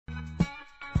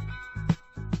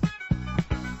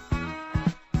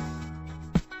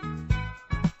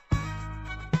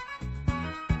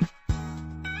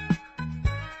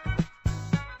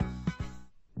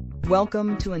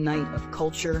Welcome to a night of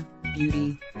culture,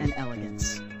 beauty, and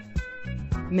elegance.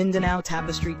 Mindanao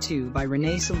Tapestry II by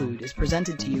Renee Salud is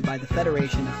presented to you by the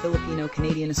Federation of Filipino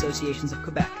Canadian Associations of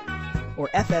Quebec, or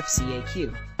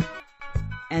FFCAQ.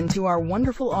 And to our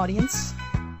wonderful audience,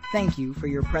 thank you for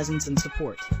your presence and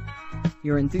support.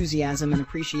 Your enthusiasm and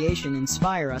appreciation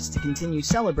inspire us to continue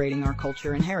celebrating our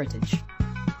culture and heritage.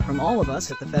 From all of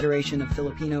us at the Federation of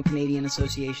Filipino Canadian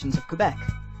Associations of Quebec,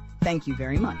 thank you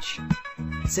very much.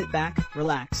 Sit back,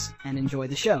 relax, and enjoy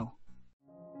the show.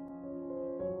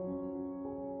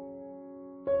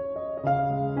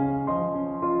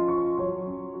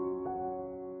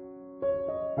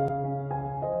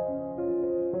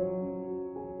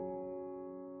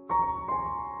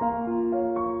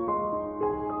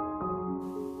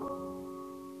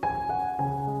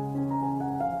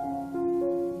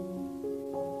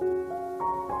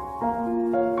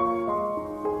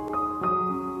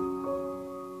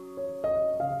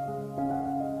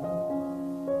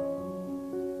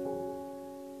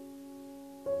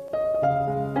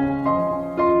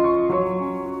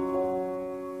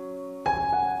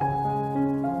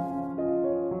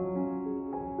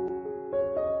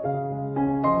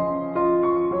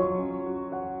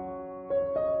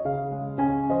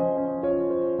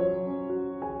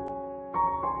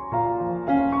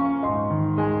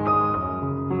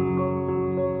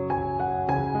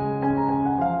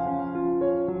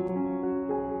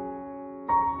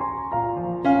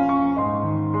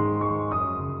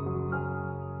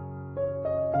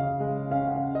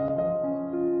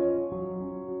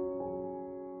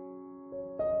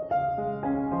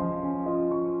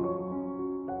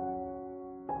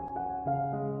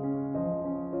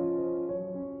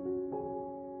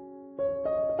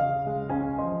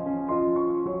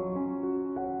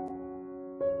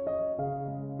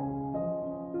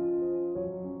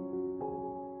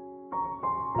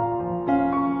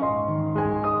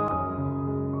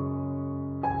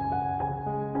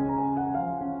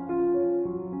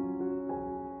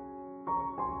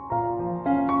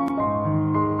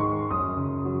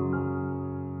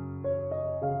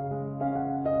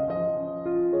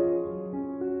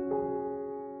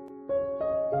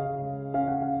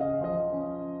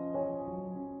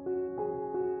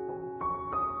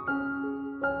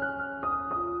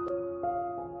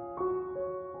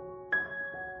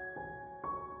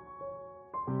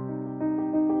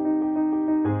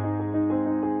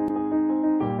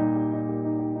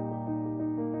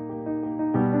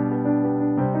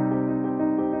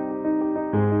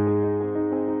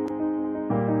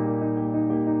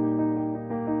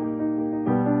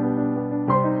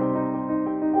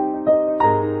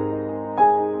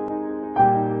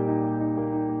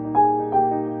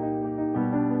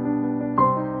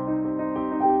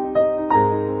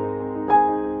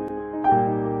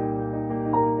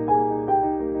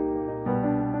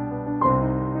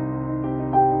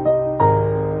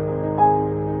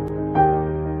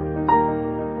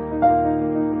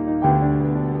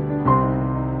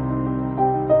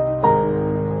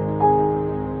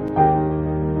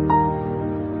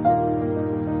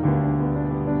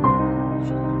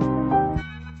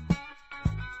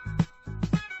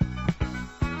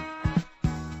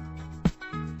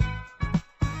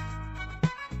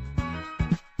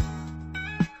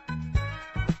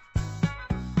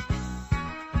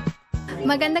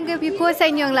 Magandang gabi po sa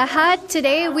inyong lahat.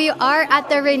 Today we are at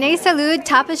the Renee Salud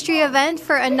Tapestry event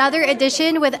for another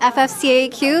edition with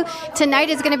FFCAQ.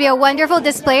 Tonight is going to be a wonderful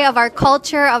display of our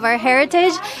culture, of our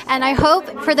heritage, and I hope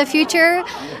for the future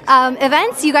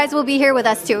events you guys will be here with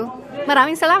us too.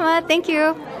 Maraming salamat. Thank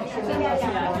you.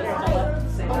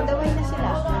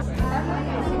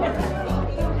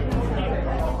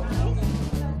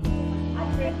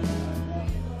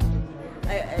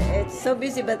 It's so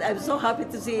busy, but I'm so happy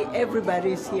to see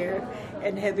everybody's here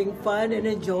and having fun and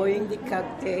enjoying the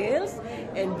cocktails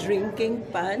and drinking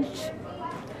punch.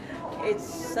 It's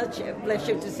such a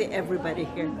pleasure to see everybody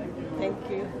here. Thank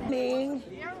you.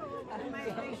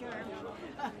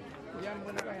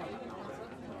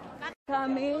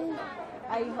 Coming.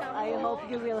 I hope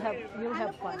you'll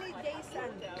have fun.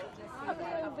 Ako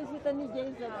yung bisita ni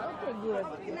Jason. Okay, good.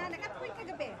 Nakatuloy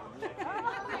kagabi.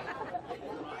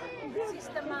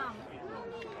 Sister Mom.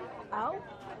 Aw?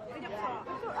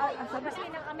 Kasi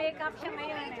naka-makeup siya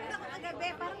ngayon eh.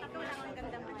 Kagabi, parang katulad ng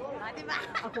ganda mo. Diba?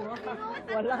 Ako nga.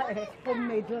 Wala eh.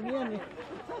 Homemade lang yan eh.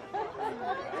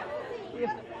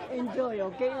 Enjoy,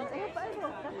 okay?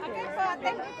 Okay po,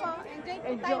 thank you po. Enjoy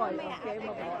po tayo mamaya. Okay,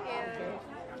 mababa. Okay.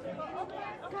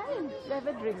 Kain, have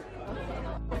a drink.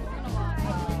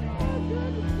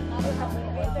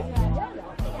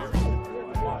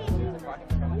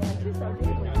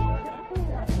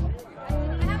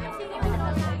 I haven't seen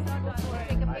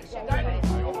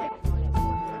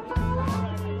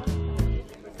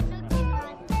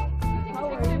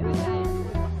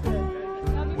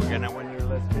Gonna when you're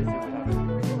less busy.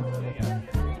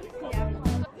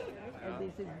 And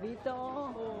this is Vito.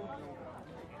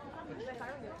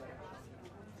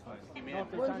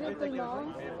 Bonjour tout le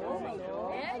monde.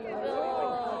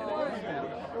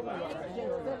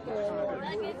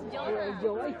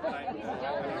 Joy.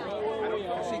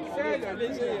 C'est fait le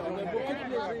plaisir, on a beaucoup de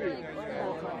plaisir.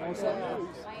 On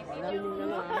s'amuse.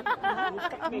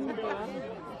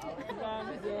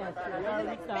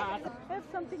 Have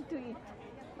something to eat.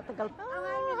 Matagal pa.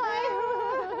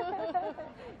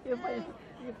 You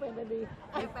finally.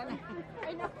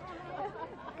 I know.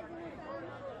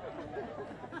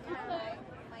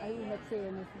 I will not say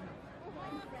anything.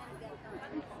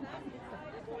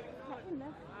 Kain na.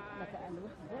 Naka-ano.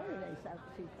 Very nice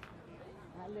outfit.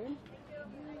 Alin?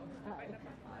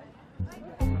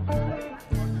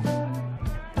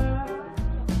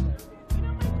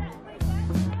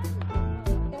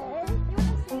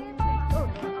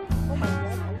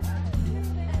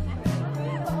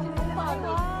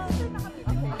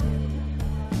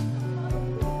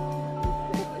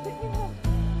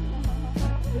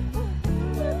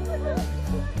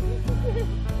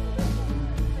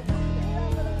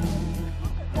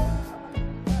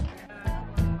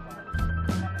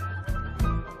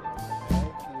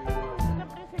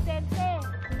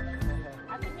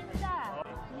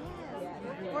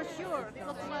 For sure,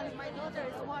 because my daughter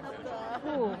is one of the...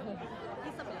 Who?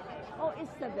 Isabel. Oh,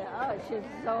 Isabel. Oh, she's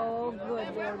so good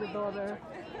there, the daughter.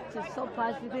 She's so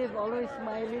positive, always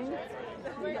smiling.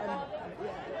 Okay,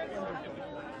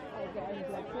 I'm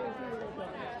glad.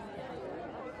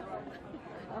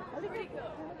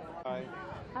 Hi.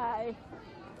 Hi.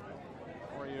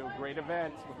 How are you? Great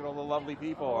event. Look at all the lovely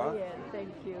people, Oh, huh? yeah,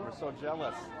 thank you. We're so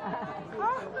jealous.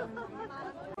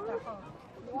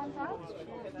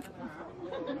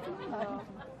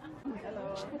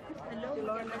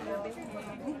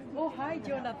 Oh, hi,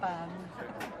 Jonathan.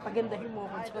 Pagandahin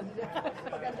mo ako dyan.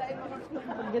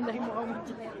 Pagandahin mo ako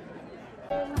dyan.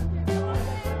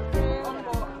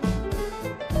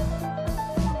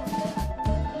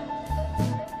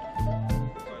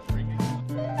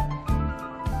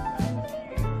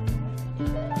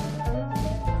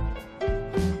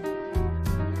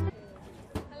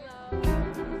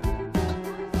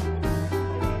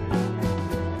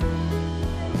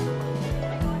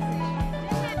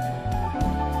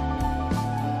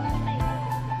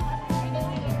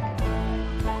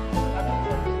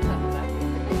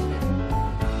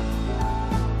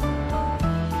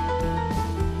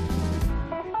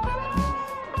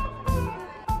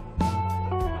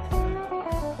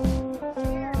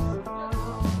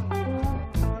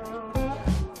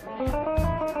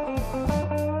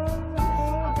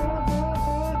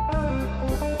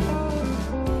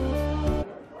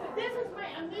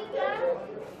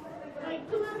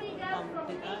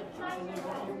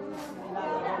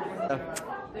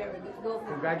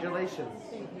 Congratulations.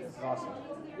 It's awesome.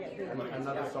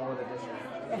 Another solid edition.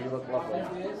 You look lovely.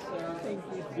 Thank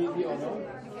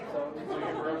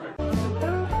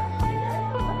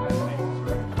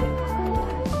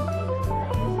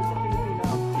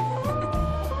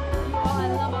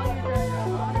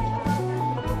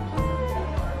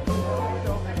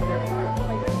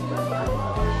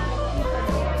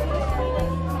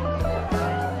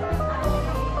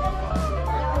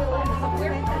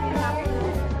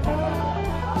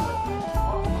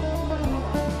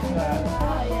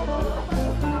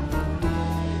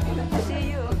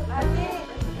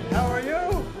How are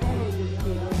you?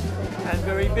 I'm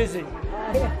very busy.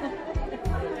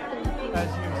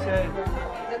 As you said.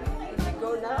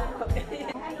 Go now.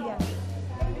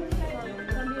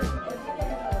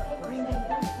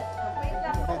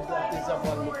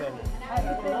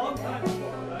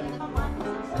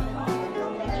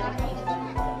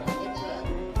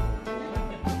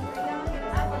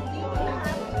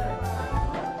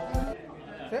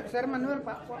 Sir Manuel,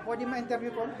 pwede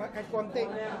ma-interview ko kahit konti.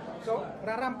 So,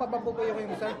 rarampa ba po kayo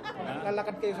ngayon, sir?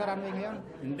 Lalakad kayo sa runway ngayon?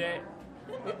 Hindi.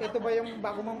 Ito ba yung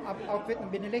bago mong outfit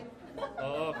na binili?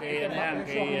 Oo, kay ano yan,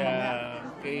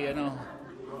 kay ano,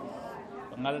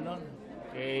 pangalan nun,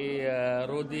 kay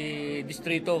Rudy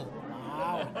Distrito.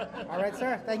 Wow. Alright,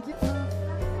 sir. Thank you.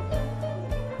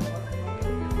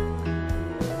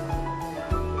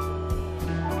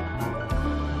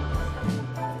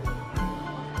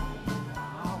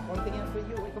 Konting yan for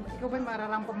you. Ikaw ba yung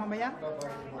mararampa mamaya?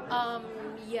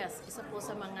 Yes, isa po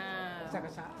sa mga...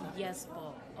 Isa. Yes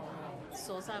po.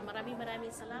 So sa maraming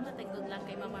salamat and good luck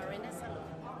kay Mama Renée Salud.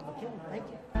 Okay, thank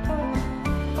you.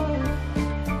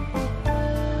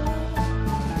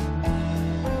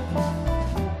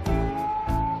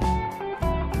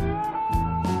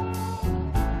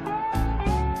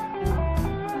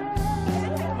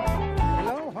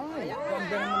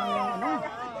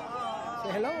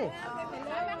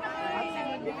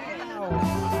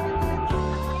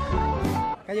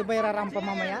 Kayo ba rarampa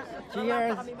mamaya?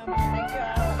 Cheers! Hello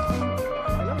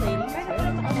ladies!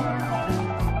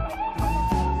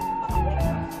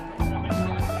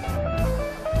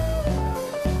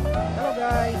 Hello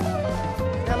guys!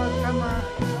 Hello camera!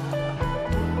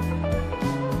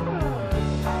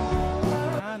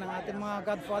 Yan ang ating mga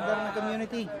godfather ng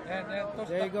community.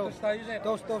 There you go.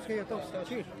 Toast kayo. Toast.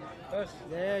 Cheers!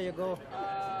 There you go.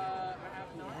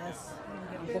 Yes.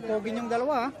 Ang pupugin yung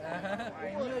dalawa.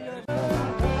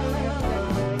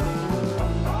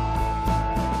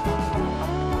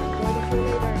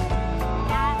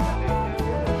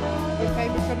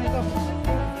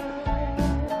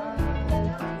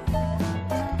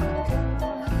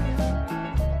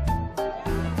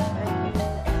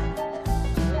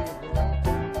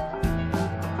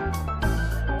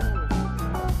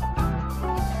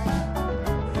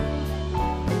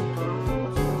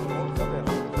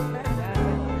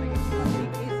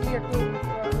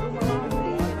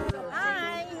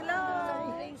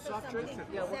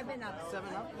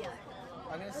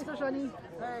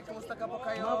 Hey, kumusta ka po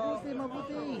kayo?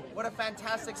 Mabuti. What a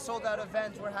fantastic sold-out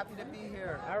event. We're happy to be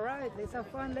here. All right, let's have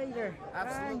fun later.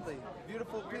 Absolutely.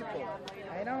 Beautiful people.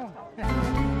 I know.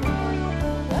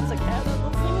 That's a cat. That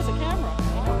little thing is a camera.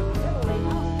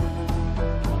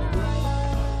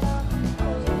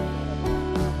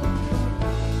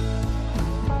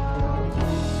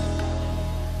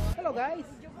 Hello guys.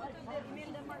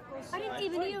 I didn't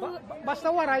even know. Basta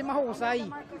waray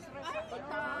mahusay.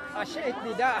 Shit,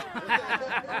 dida.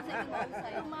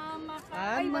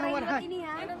 Ang mga waray.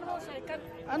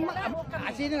 Ang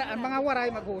mga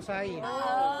waray maghusay.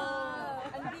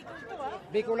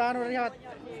 Bicolano rin yan.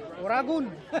 Uragon.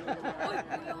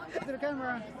 To the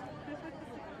camera.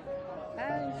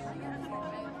 Thanks.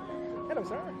 Hello,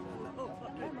 sir.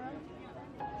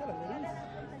 Hello, ladies.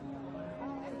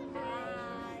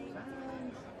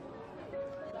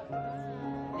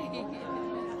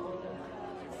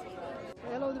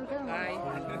 Hello, to the camera. Hi.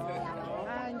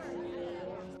 Thanks.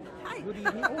 Good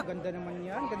evening. Oh, ganda naman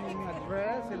yan. Ganda yung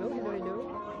address. Hello. Hi.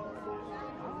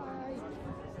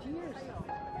 Cheers.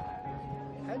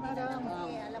 Hi, madam.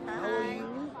 How are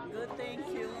you? Good, thank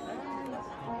you.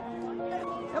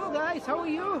 Hello, guys. How are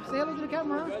you? Say hello to the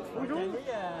camera. Bonjour.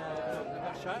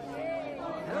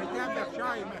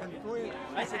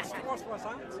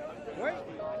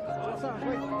 Oui.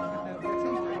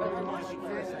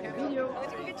 Video.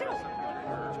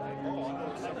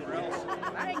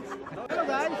 Hello,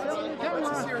 guys. Hello to the camera.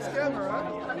 This is your camera.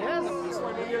 Yes.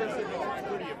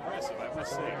 Pretty impressive, I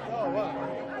must say. Oh, wow.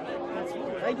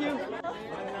 Thank you.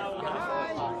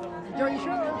 Enjoy your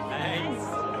show. Thanks.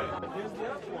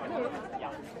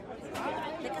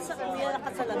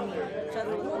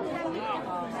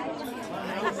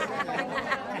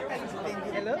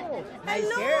 Hello. Nice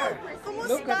hair.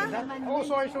 Look at that. Oh,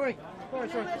 sorry.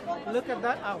 Look at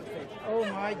that outfit. Oh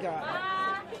my God.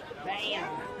 Bam!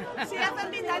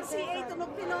 CFMB CA,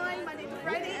 Tunog Pinoy, Monday to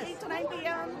Friday, 8 to 9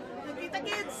 p.m. Kita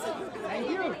kids! Thank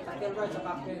you.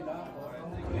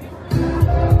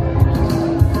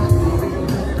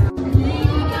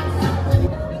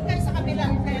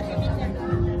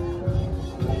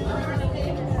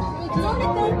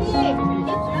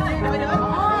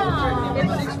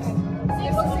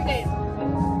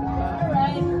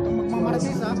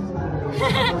 Magmamarasis ha?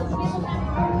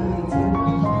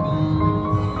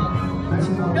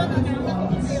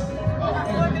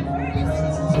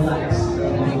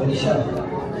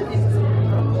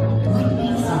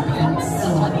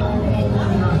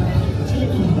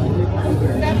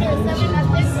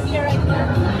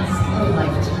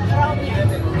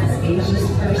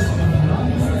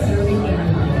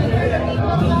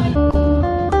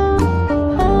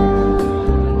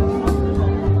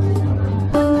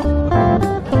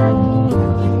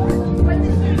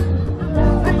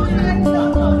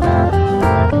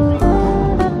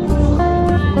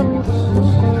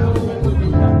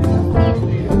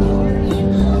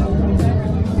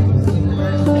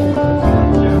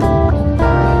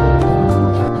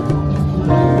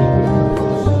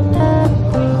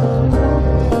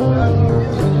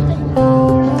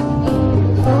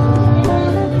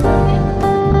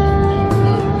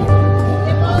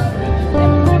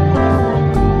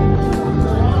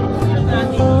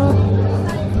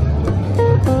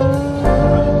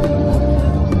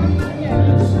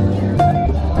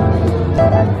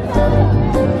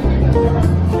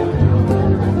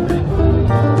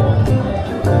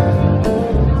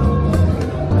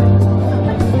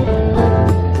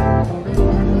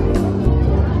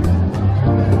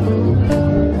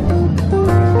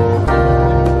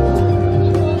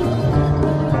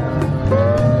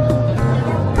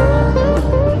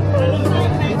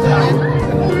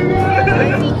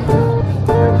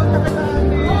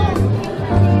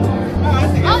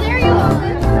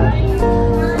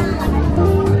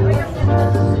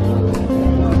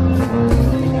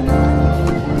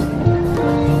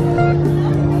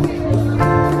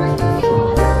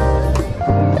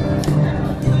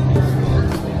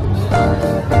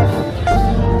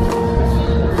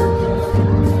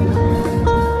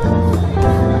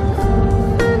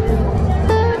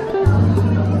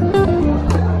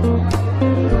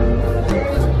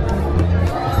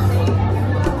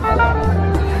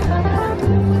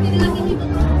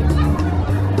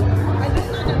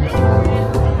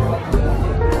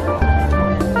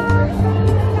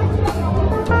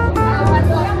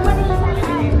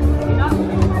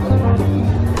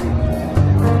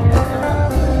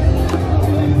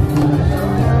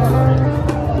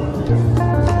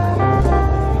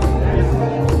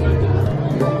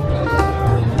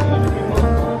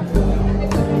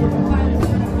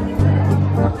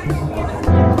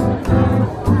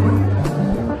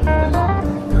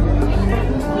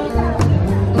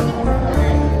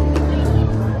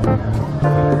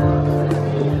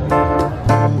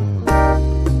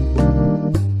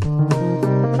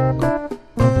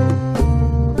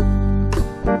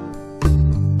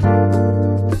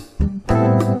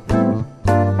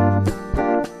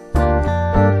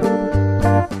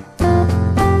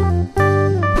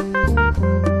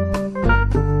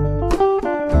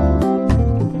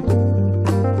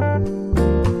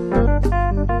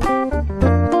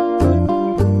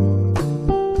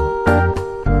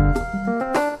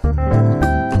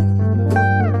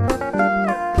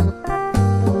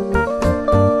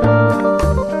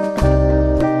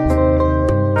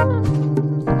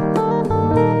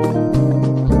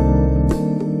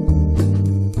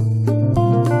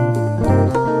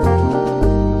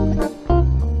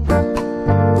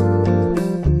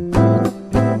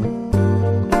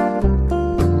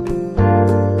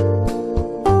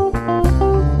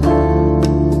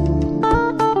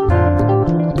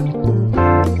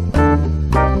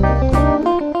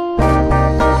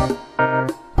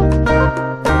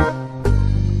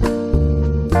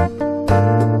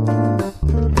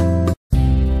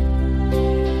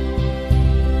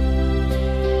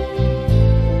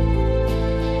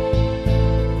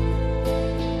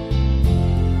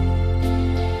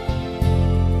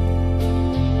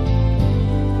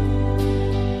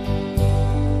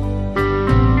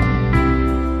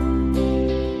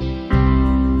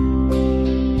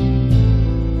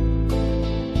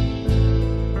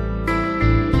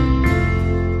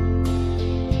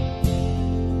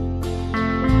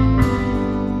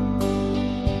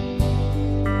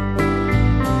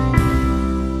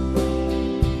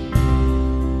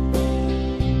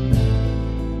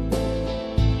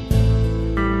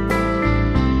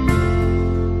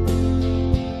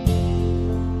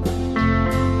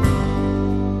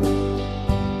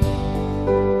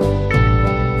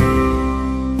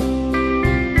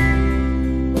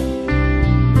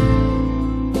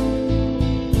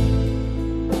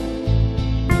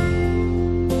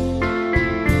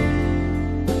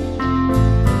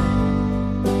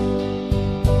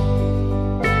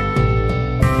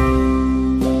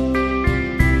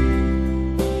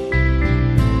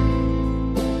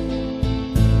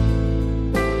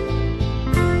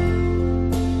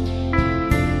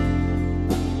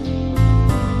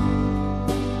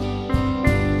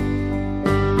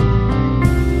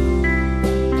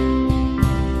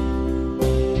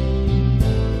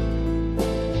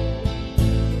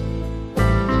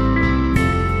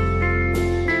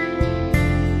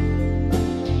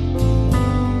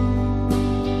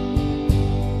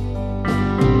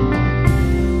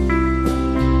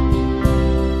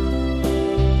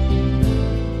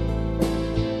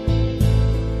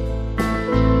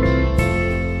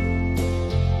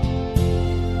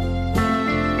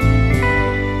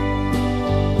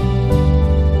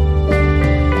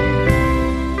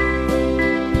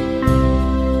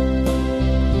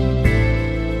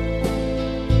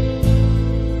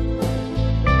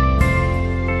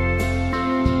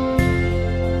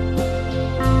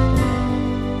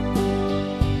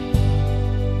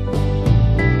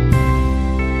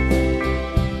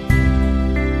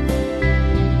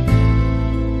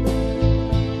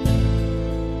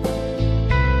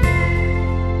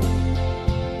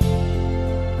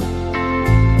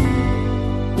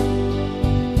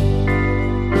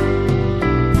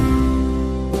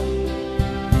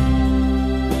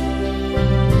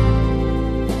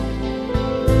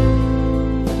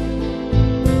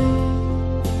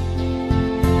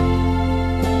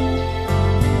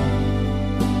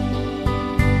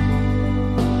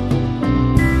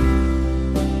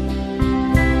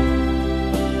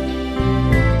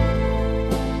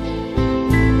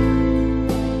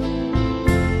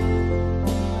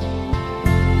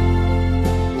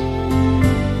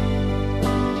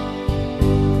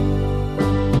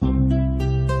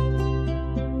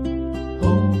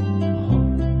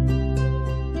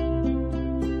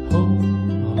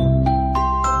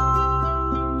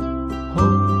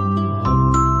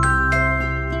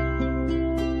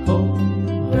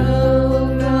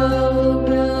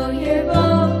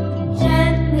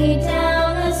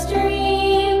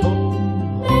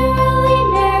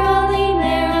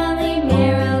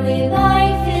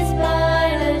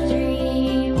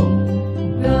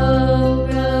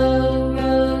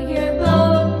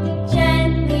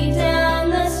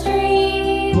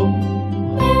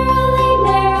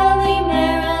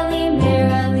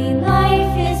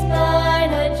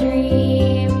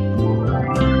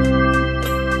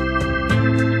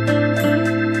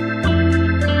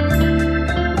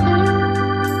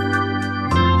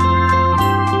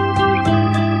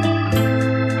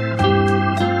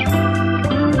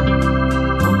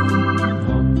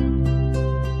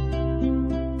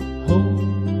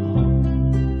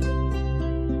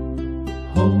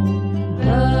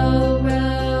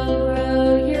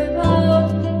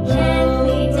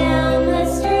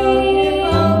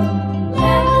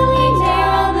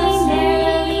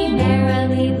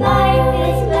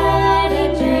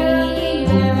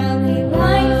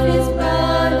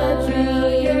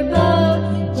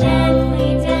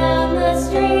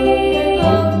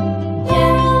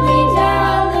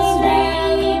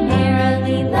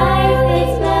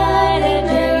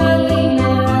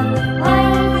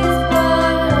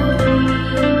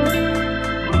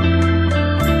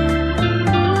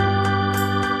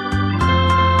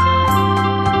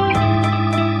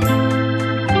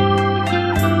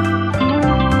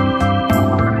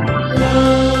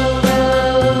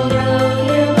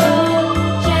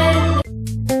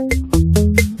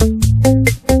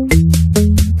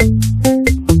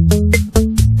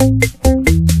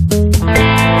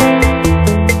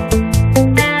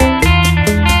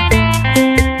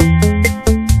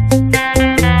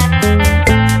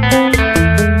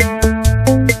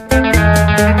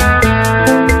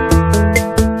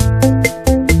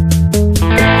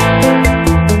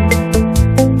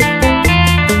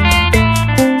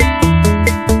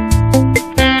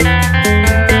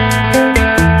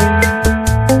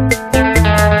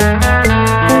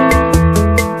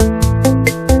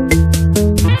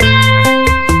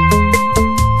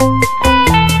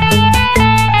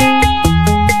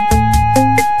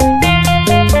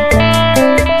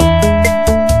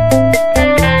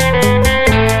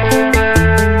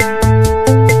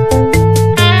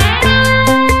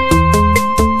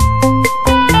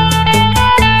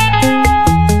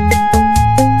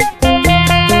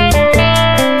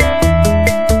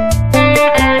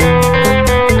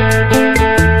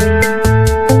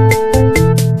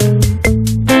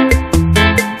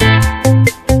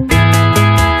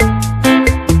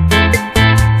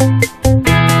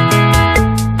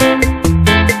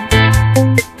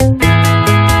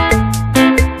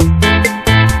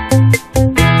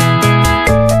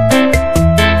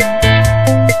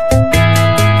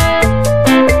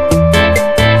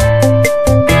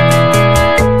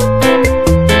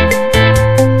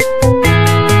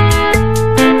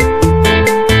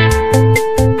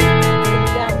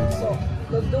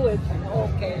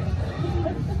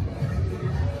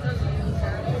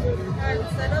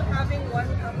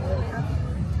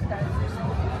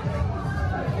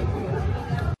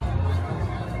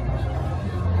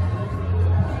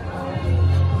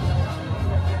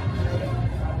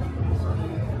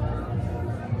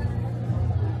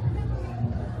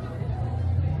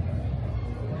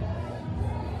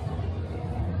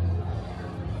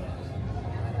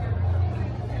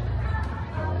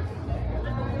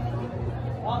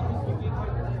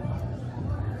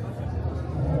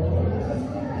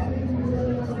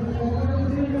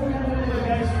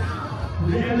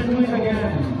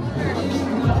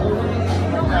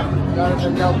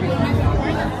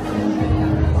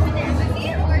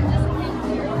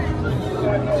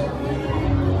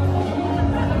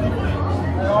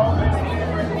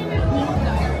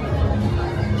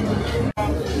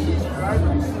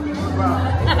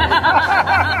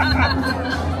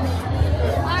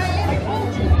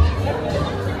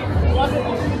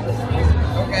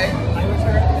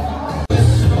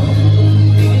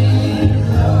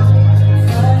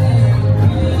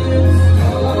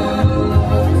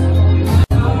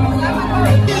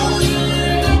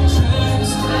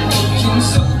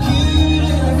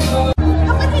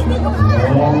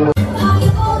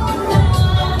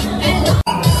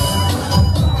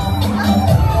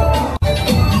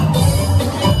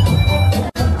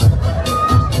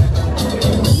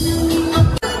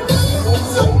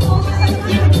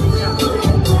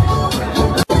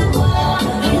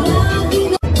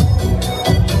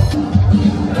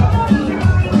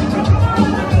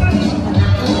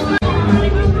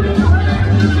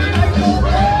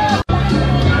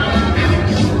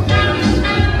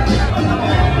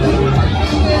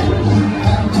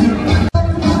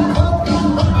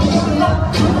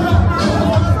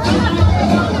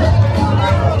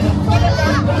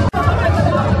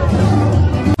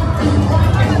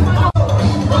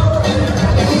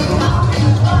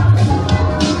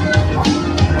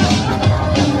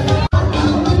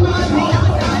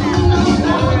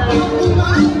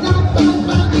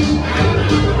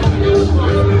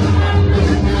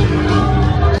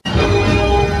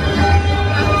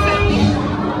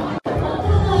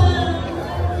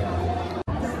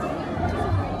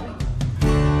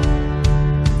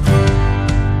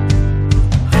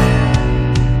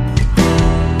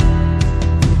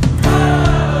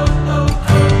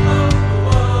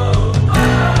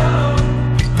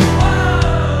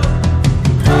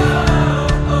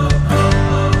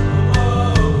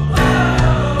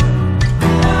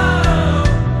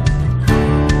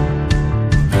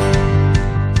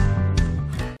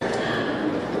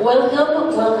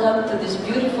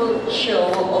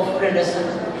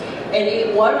 And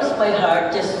it warms my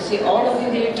heart just to see all of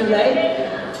you here tonight.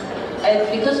 And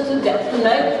because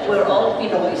tonight we're all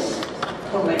Pinoys.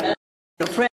 For my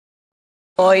friend,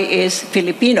 Pinoy is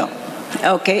Filipino.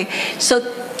 Okay, so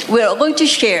we're going to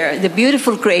share the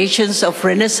beautiful creations of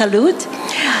Renée Salud,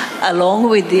 along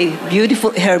with the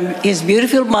his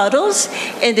beautiful models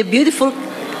and the beautiful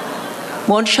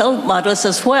Montreal models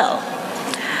as well.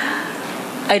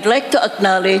 I'd like to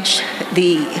acknowledge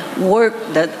the work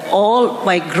that all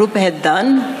my group had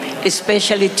done,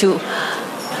 especially to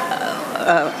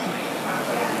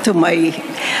my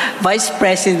Vice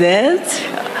President.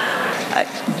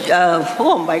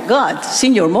 Oh my God,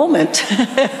 senior moment.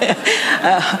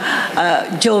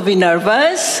 Jovi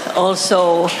Narvaez,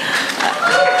 also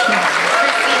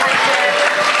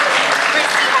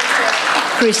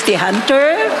Christy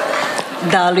Hunter,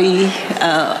 Dali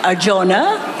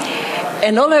Arjona,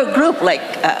 and all our group, like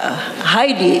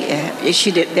Heidi,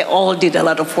 they all did a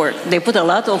lot of work. They put a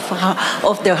lot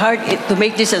of their heart to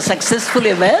make this a successful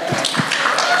event.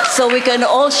 So we can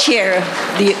all share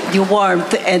the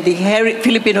warmth and the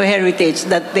Filipino heritage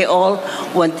that they all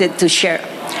wanted to share.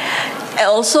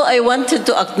 Also, I wanted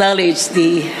to acknowledge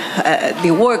the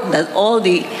work that all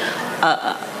the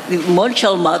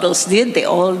Montreal models did. They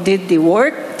all did the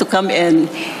work to come and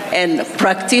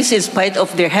practice in spite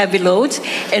of their heavy loads.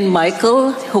 And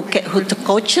Michael, who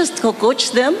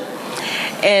coached them.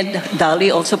 And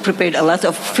Dali also prepared a lot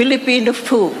of Filipino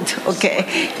food, okay,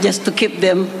 just to keep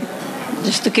them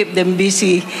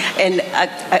busy and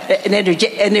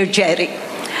energetic.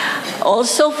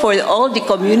 Also, for all the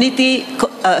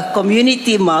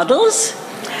community models,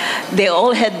 they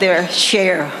all had their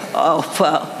share of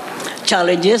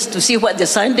challenges to see what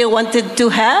design they wanted to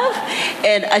have.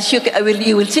 And as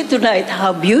you will see tonight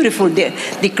how beautiful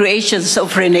the creations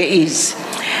of Renée is.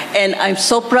 And I'm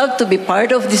so proud to be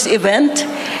part of this event.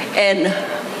 And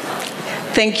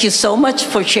thank you so much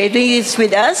for sharing this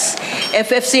with us.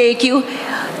 FFCAQ,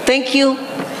 thank you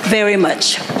very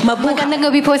much. Magandang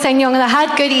gabi po sa inyong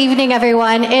lahat. Good evening,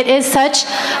 everyone. It is such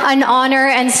an honor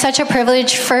and such a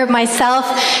privilege for myself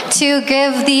to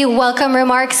give the welcome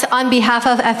remarks on behalf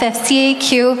of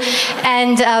FFCAQ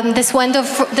and this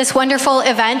wonderful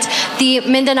event, the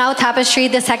Mindanao Tapestry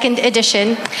II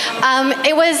edition.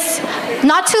 It was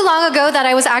not too long ago that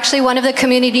I was actually one of the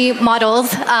community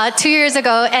models, 2 years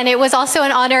ago, and it was also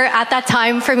an honor at that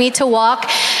time for me to walk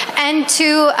and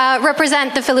to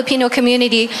represent the Filipino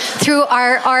community through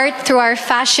our art, through our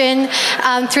fashion,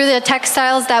 through the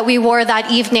textiles that we wore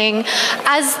that evening.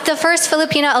 As the first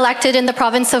Filipina elected in the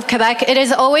province of Quebec, it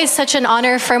is always such an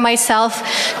honor for myself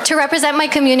to represent my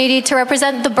community, to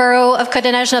represent the borough of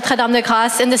Côte-des-Neiges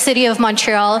Notre-Dame-de-Grâce in the city of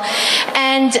Montreal.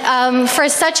 And for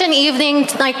such an evening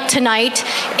like tonight,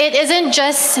 it isn't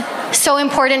just so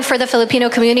important for the Filipino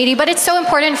community, but it's so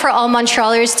important for all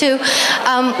Montrealers to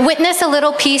witness a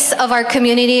little piece of our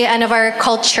community and of our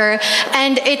culture.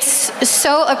 And it's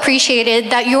so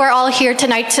appreciated that you are all here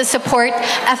tonight to support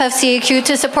FFCAQ,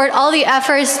 to support all the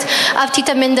efforts of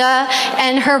Tita Minda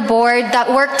and her board that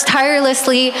worked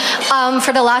tirelessly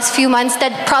for the last few months,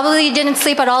 that probably didn't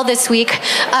sleep at all this week,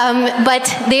 but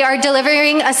they are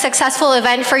delivering a successful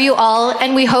event for you all,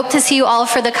 and we hope to see you all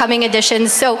for the coming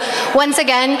editions. So once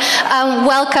again,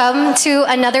 welcome to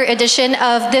another edition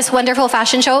of this wonderful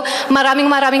fashion show.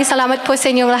 Maraming salamat po sa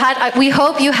inyong lahat. We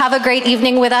hope you have a great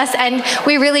evening with us, and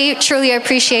we really, truly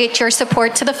appreciate your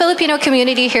support to the Filipino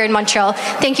community here in Montreal.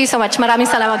 Thank you so much. Maraming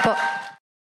salamat po.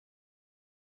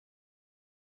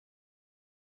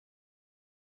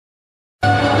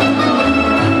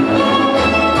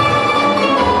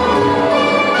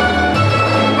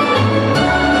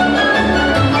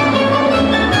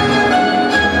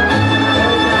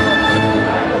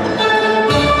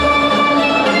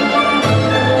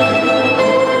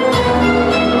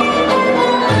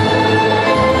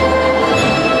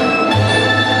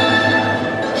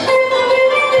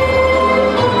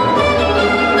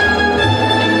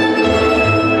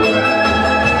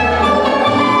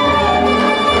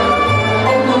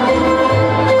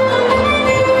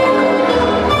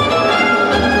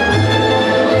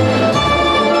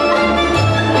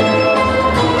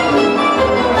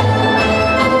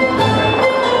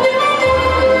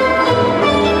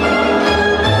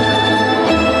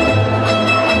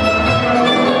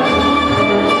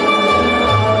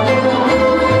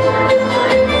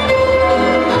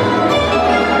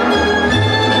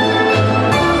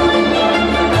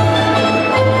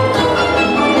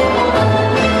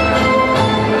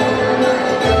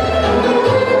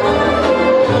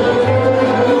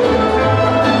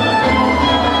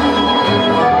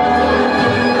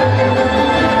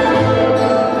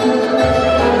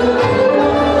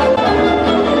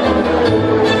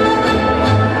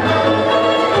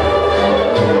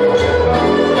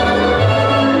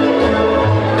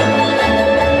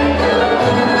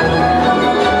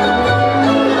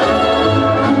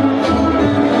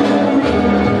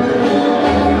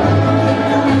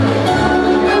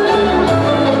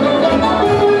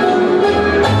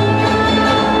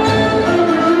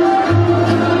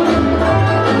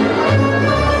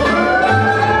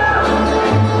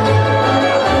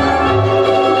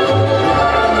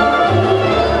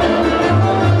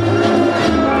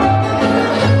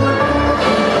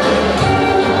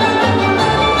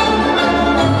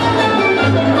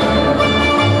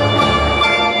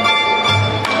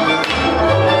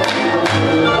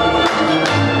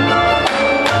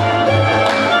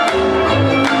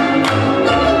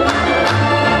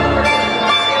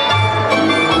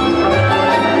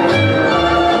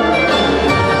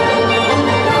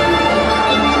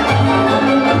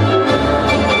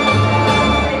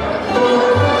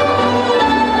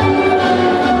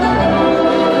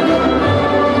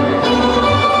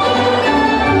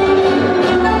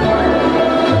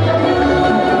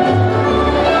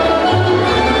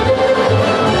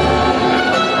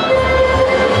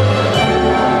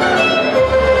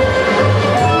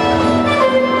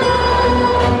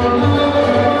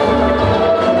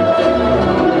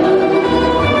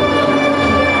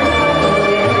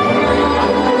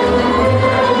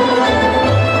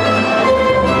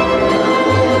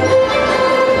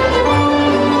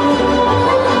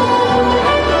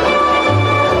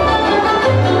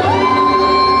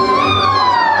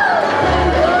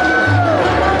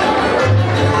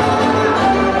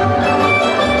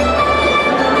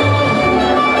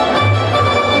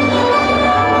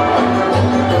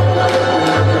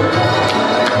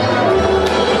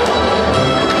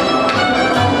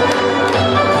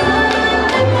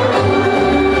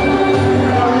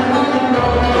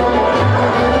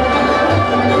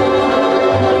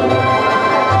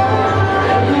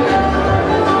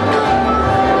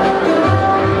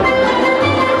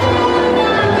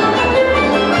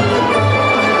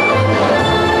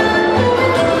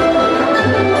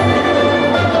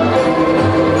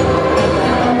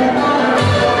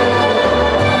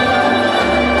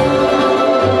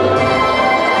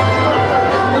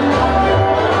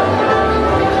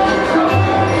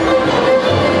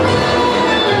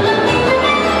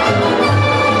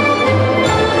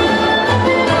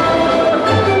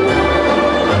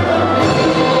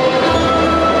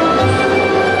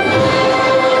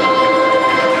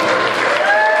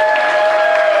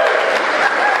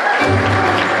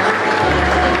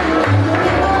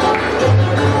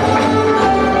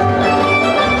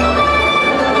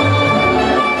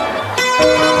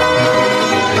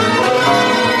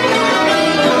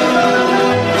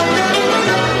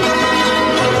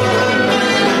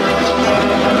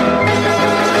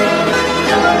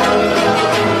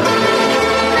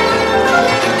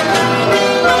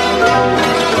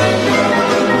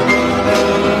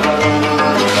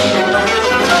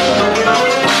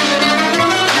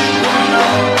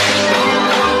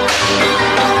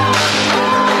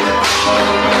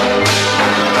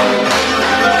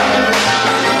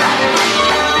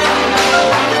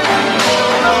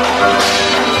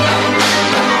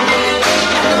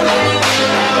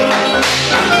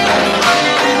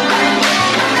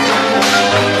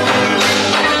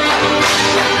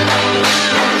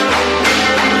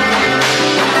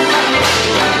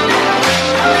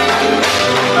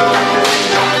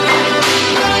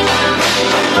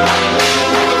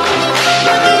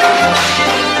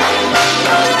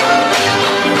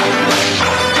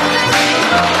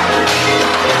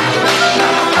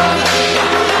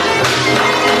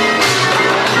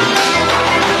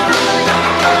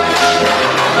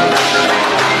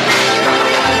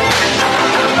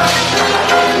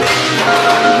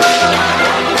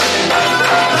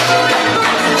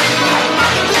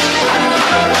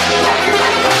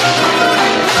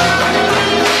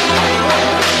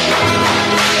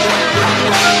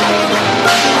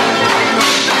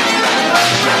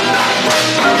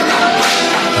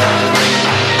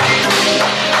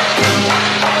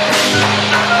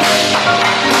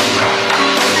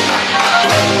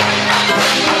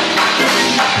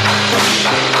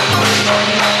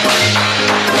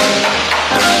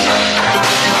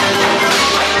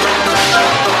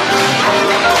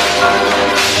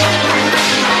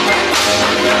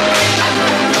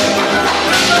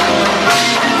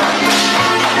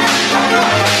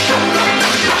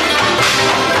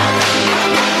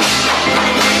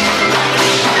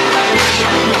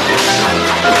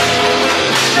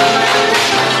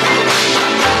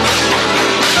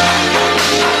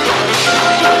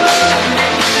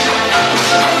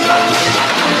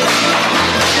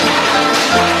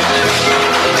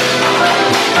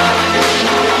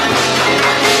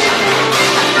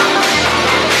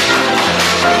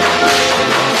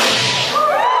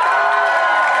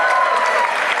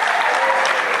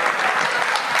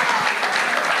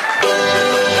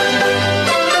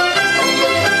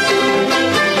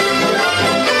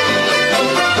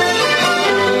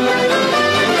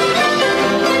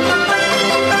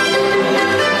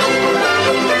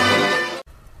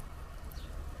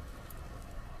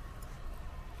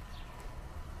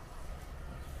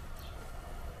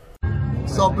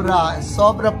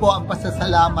 Sobra po ang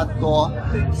pasasalamat ko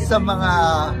sa mga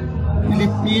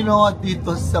Filipino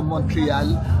dito sa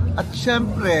Montreal at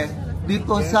syempre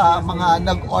dito sa mga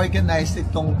nag-organize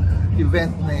itong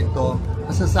event na ito.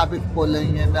 Masasabi ko po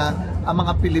lang yan na ang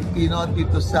mga Pilipino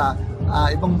dito sa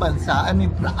ibang bansa, I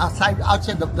mean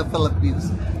outside of the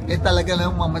Philippines, talaga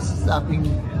lang mga masasabing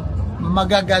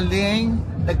magagaling,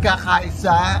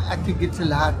 nagkakaisa at higit sa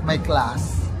lahat may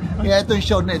class. Kaya itong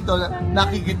show na ito,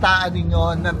 nakikitaan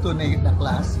ninyo ng tunay na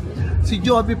class. Si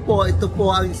Joby po, ito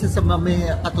po ang isa sa may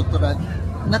katuturan.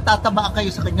 Natatabaan kayo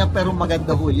sa kanya pero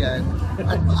maganda ho yan.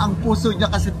 At ang puso niya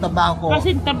kasi taba ko.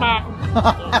 Kasi taba.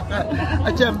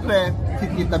 At syempre, si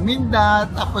Tita Minda,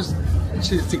 tapos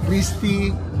si Christy,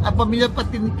 ang pamilya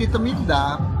pati ni Tita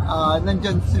Minda,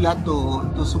 nandyan sila to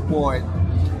support.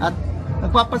 At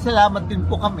nagpapasalamat din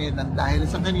po kami dahil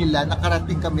sa kanila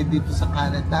nakarating kami dito sa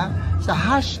Canada sa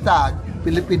hashtag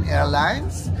Philippine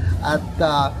Airlines at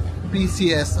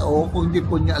PCSO. Kung di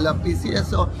po niyo alam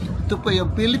PCSO, ito po yung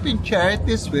Philippine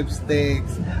Charity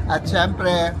Sweepstakes. At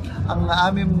syempre, ang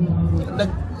aming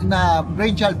na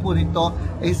brainchild po nito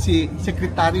ay si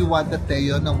Secretary Wanda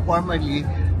Teo ng formerly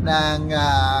ng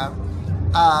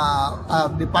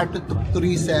Department of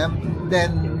Tourism.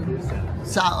 Then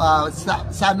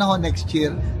sana ho next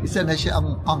year, isa na siya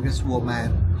ang congresswoman.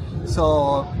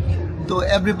 So, to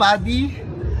everybody,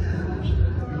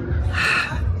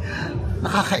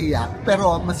 nakakaiyak.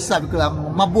 Pero masasabi ko lang,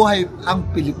 mabuhay ang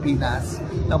Pilipinas.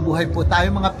 Mabuhay po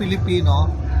tayo mga Pilipino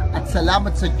at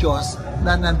salamat sa Diyos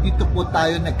na nandito po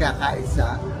tayo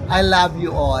nagkakaisa. I love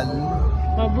you all.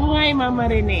 Mabuhay, Mama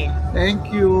Renee. Thank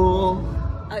you.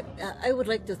 I would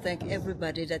like to thank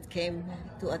everybody that came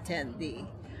to attend the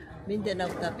Mindanao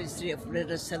Tapestry of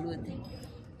Renée Salud.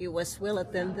 It was well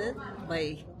attended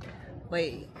by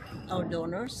our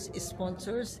donors,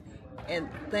 sponsors, and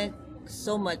thank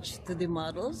so much to the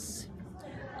models,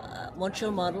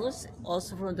 Montreal models,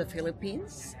 also from the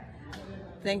Philippines.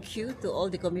 Thank you to all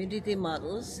the community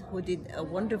models who did a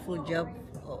wonderful job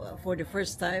for the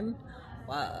first time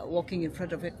walking in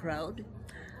front of a crowd.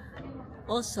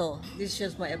 Also, this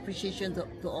shows my appreciation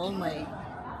to all my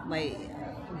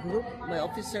group, my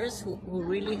officers who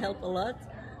really help a lot,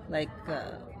 like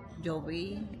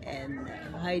Joey and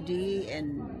Heidi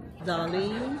and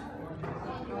Dolly.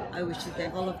 I wish to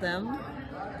thank all of them.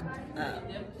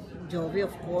 Joey,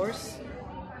 of course.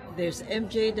 There's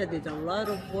MJ that did a lot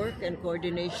of work and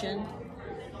coordination,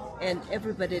 and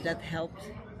everybody that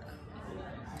helped.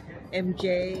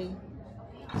 MJ,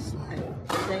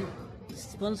 thank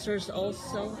sponsors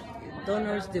also,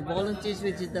 donors, the volunteers,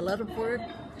 which did a lot of work.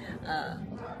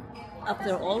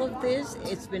 After all of this,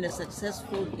 it's been a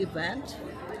successful event.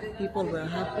 People were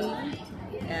happy.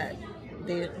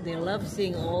 They love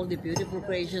seeing all the beautiful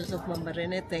creations of Mama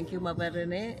Renee. Thank you, Mama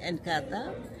Renee and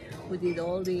Kata, who did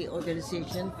all the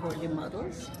organization for the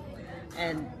models.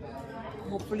 And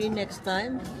hopefully next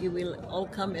time you will all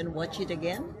come and watch it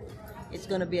again. It's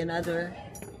going to be another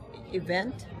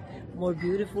event, more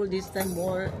beautiful this time,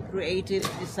 more creative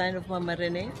design of Mama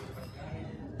Renee.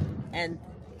 And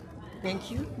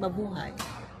thank you. Mabuhay.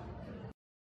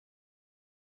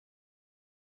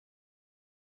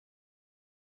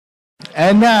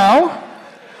 And now,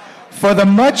 for the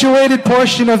much-awaited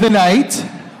portion of the night,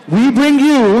 we bring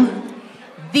you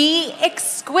the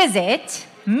exquisite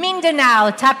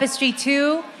Mindanao Tapestry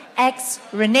II x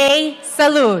Renée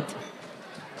Salud.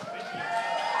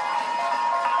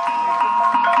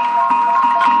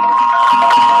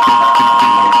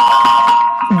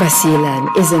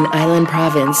 Basilan is an island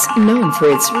province known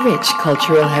for its rich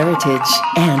cultural heritage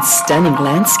and stunning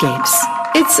landscapes.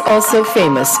 It's also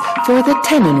famous for the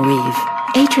tenon weave,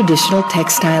 a traditional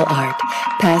textile art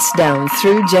passed down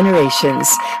through generations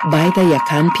by the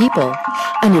Yakan people,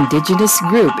 an indigenous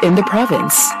group in the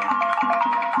province.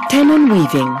 Tenon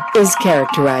weaving is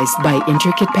characterized by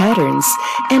intricate patterns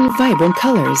and vibrant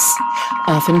colors,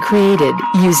 often created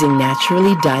using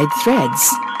naturally dyed threads.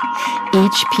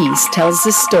 Each piece tells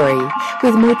a story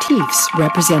with motifs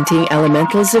representing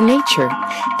elementals of nature,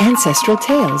 ancestral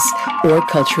tales, or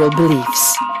cultural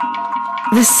beliefs.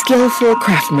 The skillful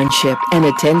craftsmanship and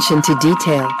attention to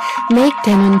detail make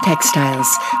tenon textiles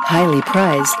highly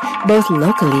prized both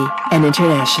locally and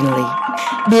internationally.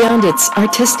 Beyond its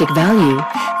artistic value,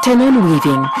 tenon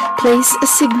weaving plays a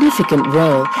significant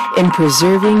role in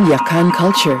preserving Yakan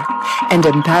culture and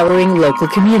empowering local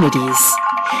communities.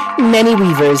 Many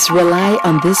weavers rely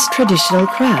on this traditional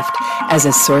craft as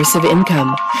a source of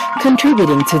income,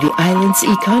 contributing to the island's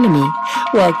economy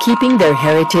while keeping their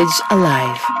heritage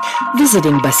alive.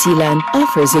 Visiting Basilan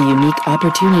offers a unique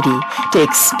opportunity to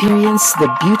experience the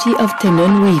beauty of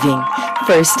tenon weaving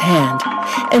firsthand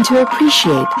and to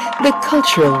appreciate the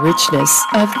cultural richness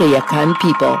of the Yakan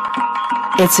people.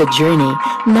 It's a journey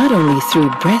not only through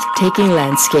breathtaking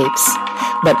landscapes,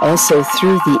 but also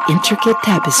through the intricate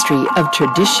tapestry of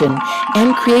tradition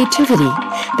and creativity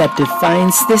that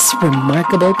defines this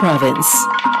remarkable province.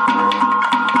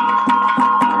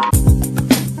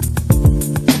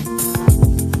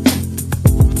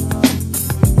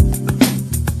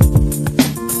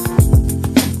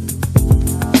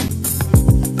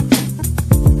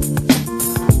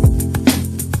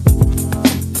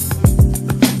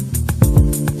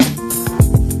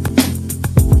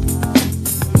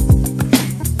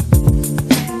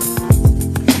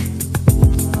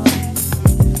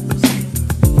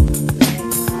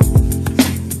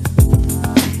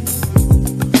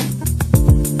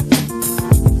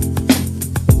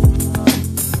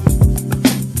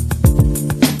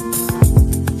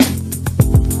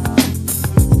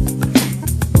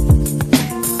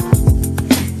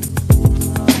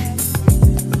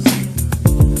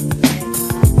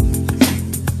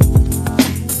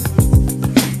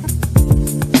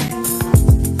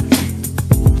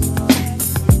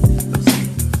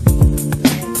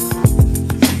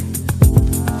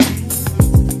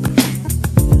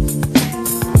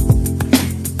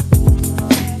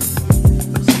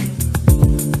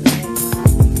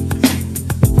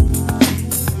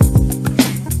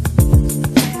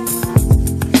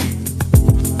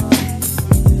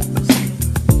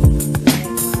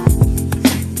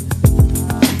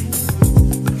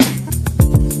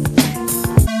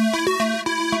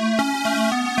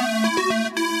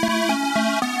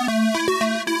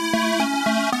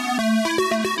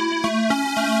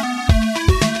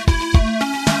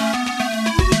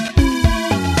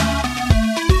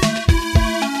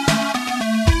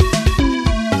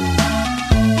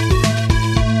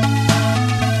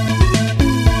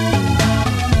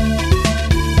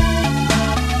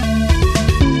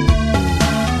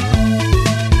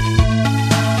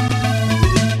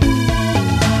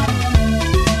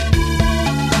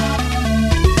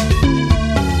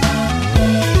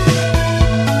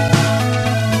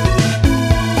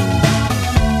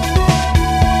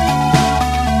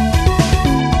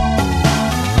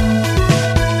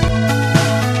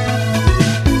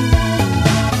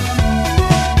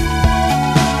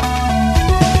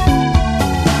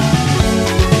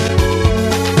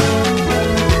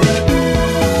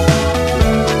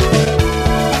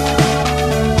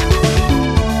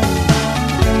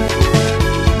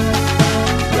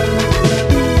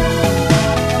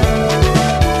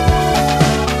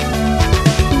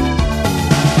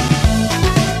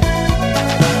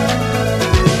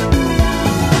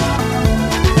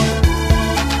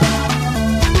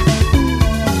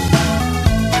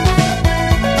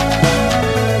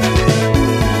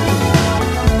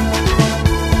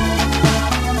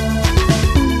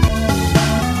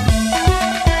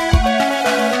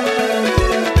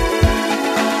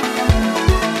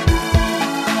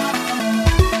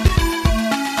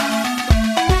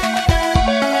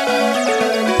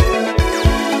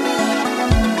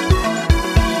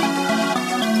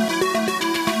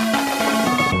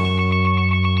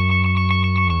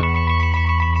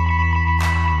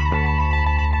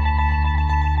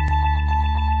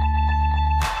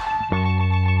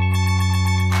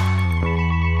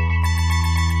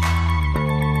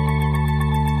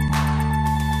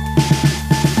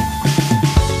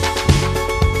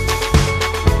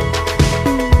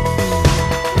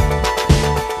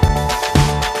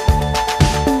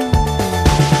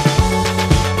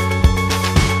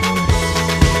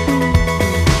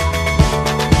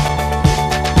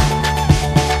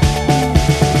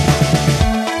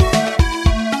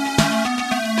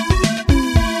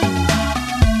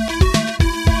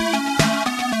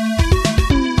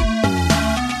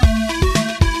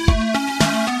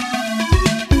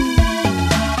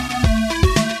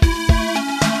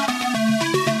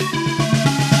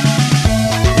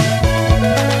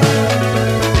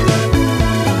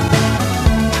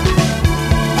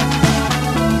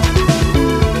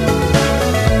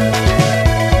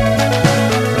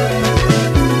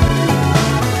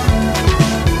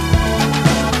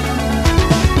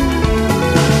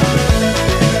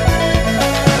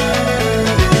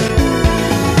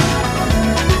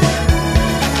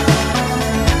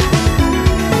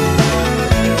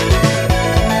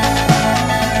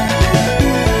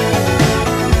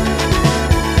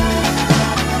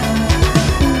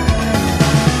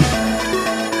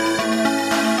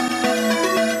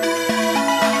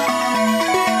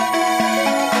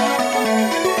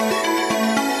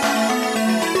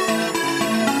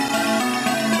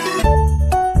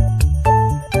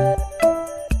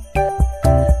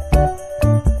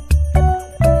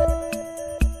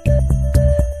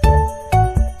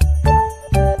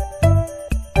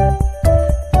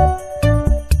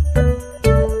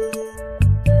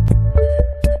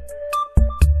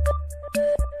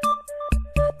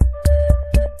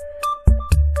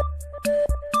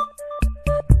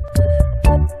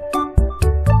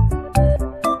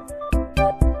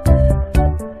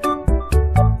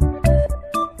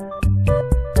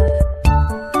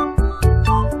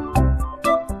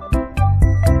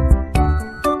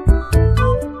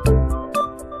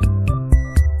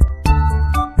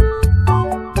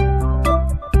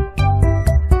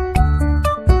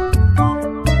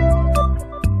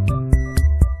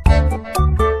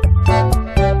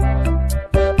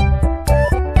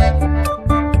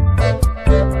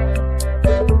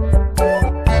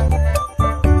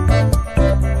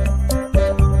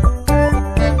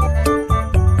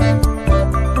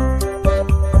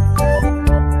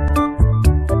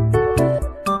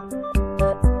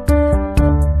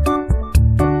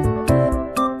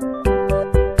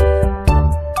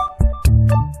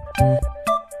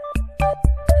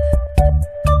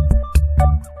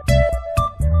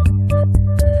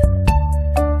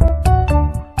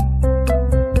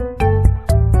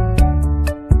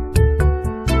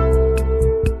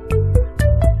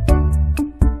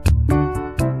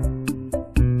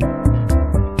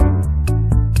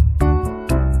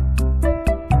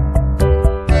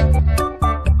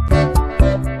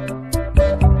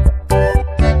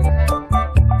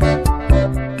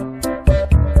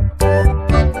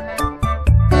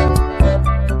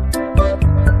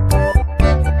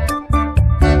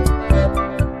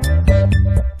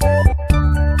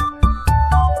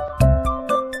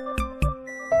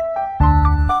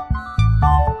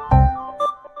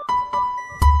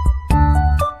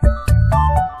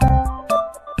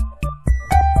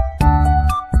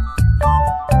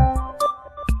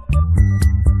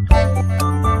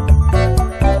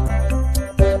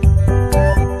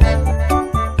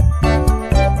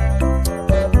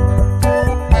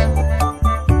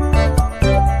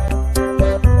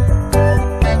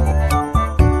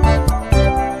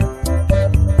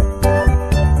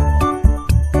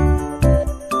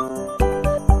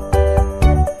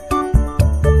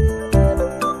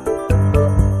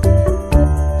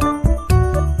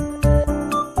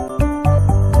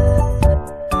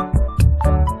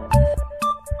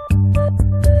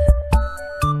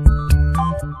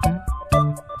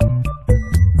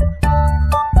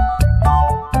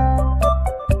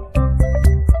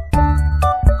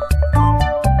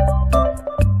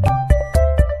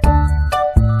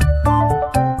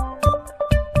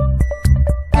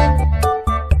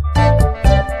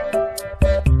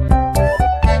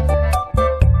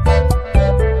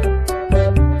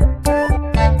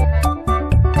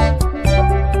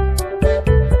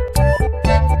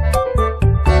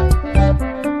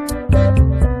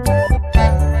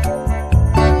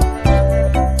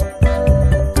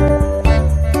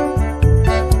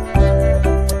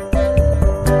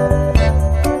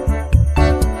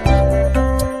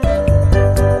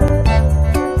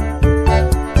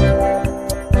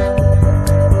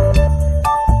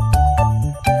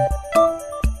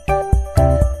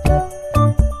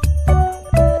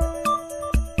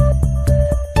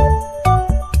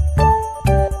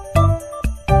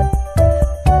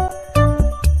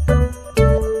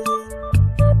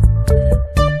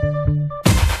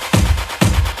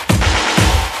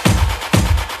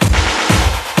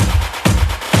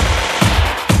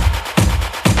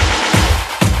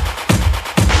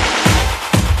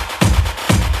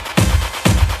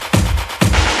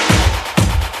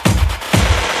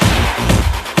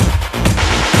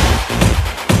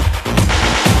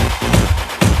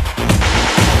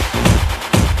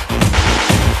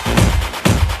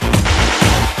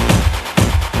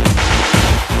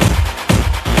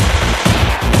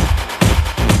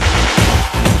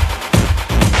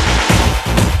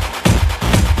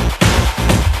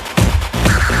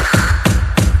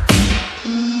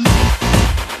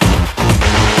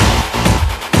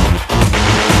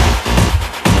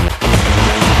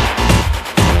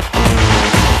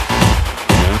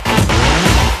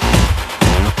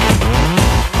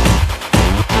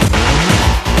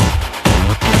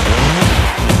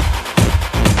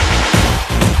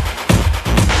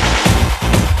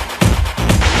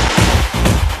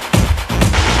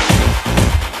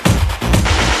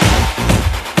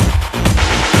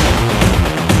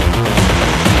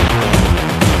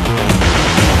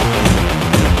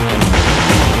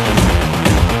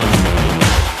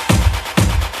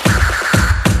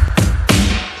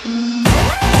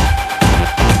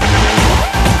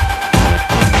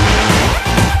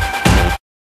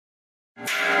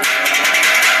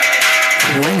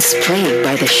 shadowed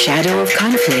by the shadow of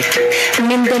conflict,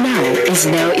 Mindanao is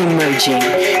now emerging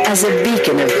as a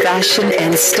beacon of fashion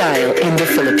and style in the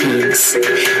Philippines.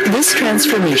 This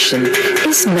transformation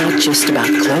is not just about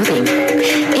clothing.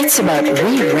 It's about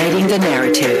rewriting the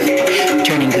narrative,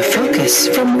 turning the focus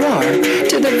from war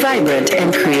to the vibrant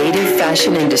and creative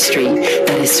fashion industry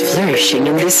that is flourishing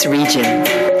in this region.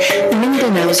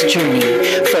 Mindanao's journey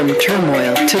from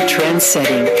turmoil to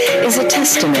trend-setting is a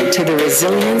testament to the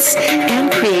resilience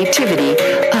and creativity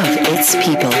of its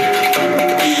people.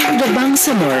 The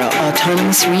Bangsamoro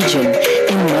Autonomous Region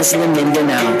in Muslim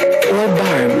Mindanao, or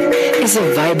BARM, is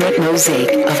a vibrant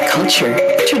mosaic of culture,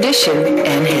 tradition,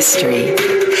 and history.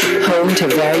 Home to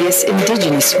various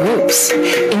indigenous groups,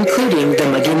 including the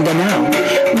Maguindanao,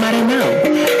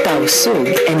 Maranao, Tausug,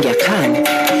 and Yakan,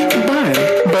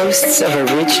 BARM boasts of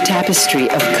a rich tapestry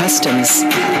of customs,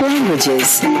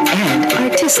 languages, and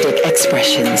artistic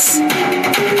expressions.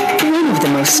 One of the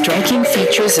most striking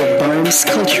features of BARM's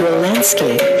cultural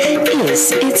landscape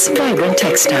is its vibrant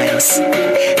textiles,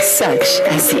 such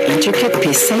as the intricate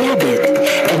pisayabit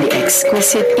and the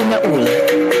exquisite inaul.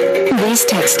 These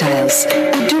textiles,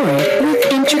 adorned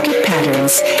with intricate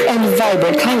patterns and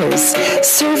vibrant colors,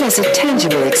 serve as a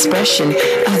tangible expression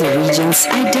of the region's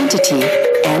identity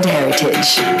and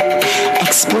heritage.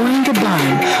 Exploring the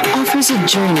BARM offers a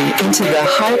journey into the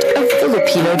heart of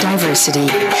Filipino diversity,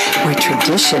 where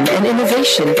tradition and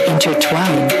innovation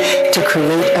intertwine to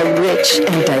create a rich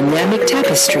and dynamic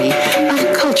tapestry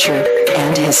of culture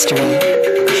and history.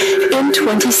 In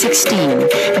 2016,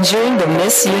 during the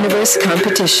Miss Universe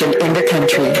competition in the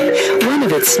country, one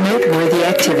of its noteworthy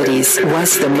activities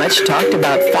was the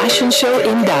much-talked-about fashion show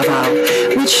in Davao,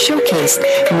 which showcased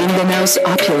Mindanao's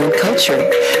opulent culture,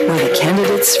 where the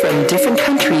candidates from different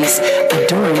countries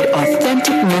adorned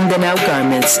authentic Mindanao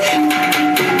garments.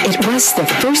 It was the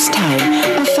first time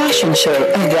a fashion show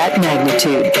of that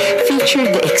magnitude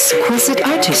featured the exquisite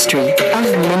artistry of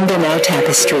Mindanao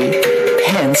tapestry.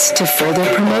 Hence, to further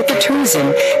promote the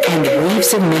tourism and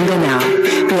weaves of Mindanao,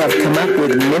 we have come up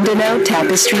with Mindanao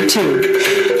Tapestry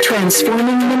II,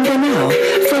 transforming Mindanao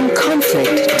from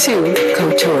conflict to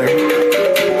couture.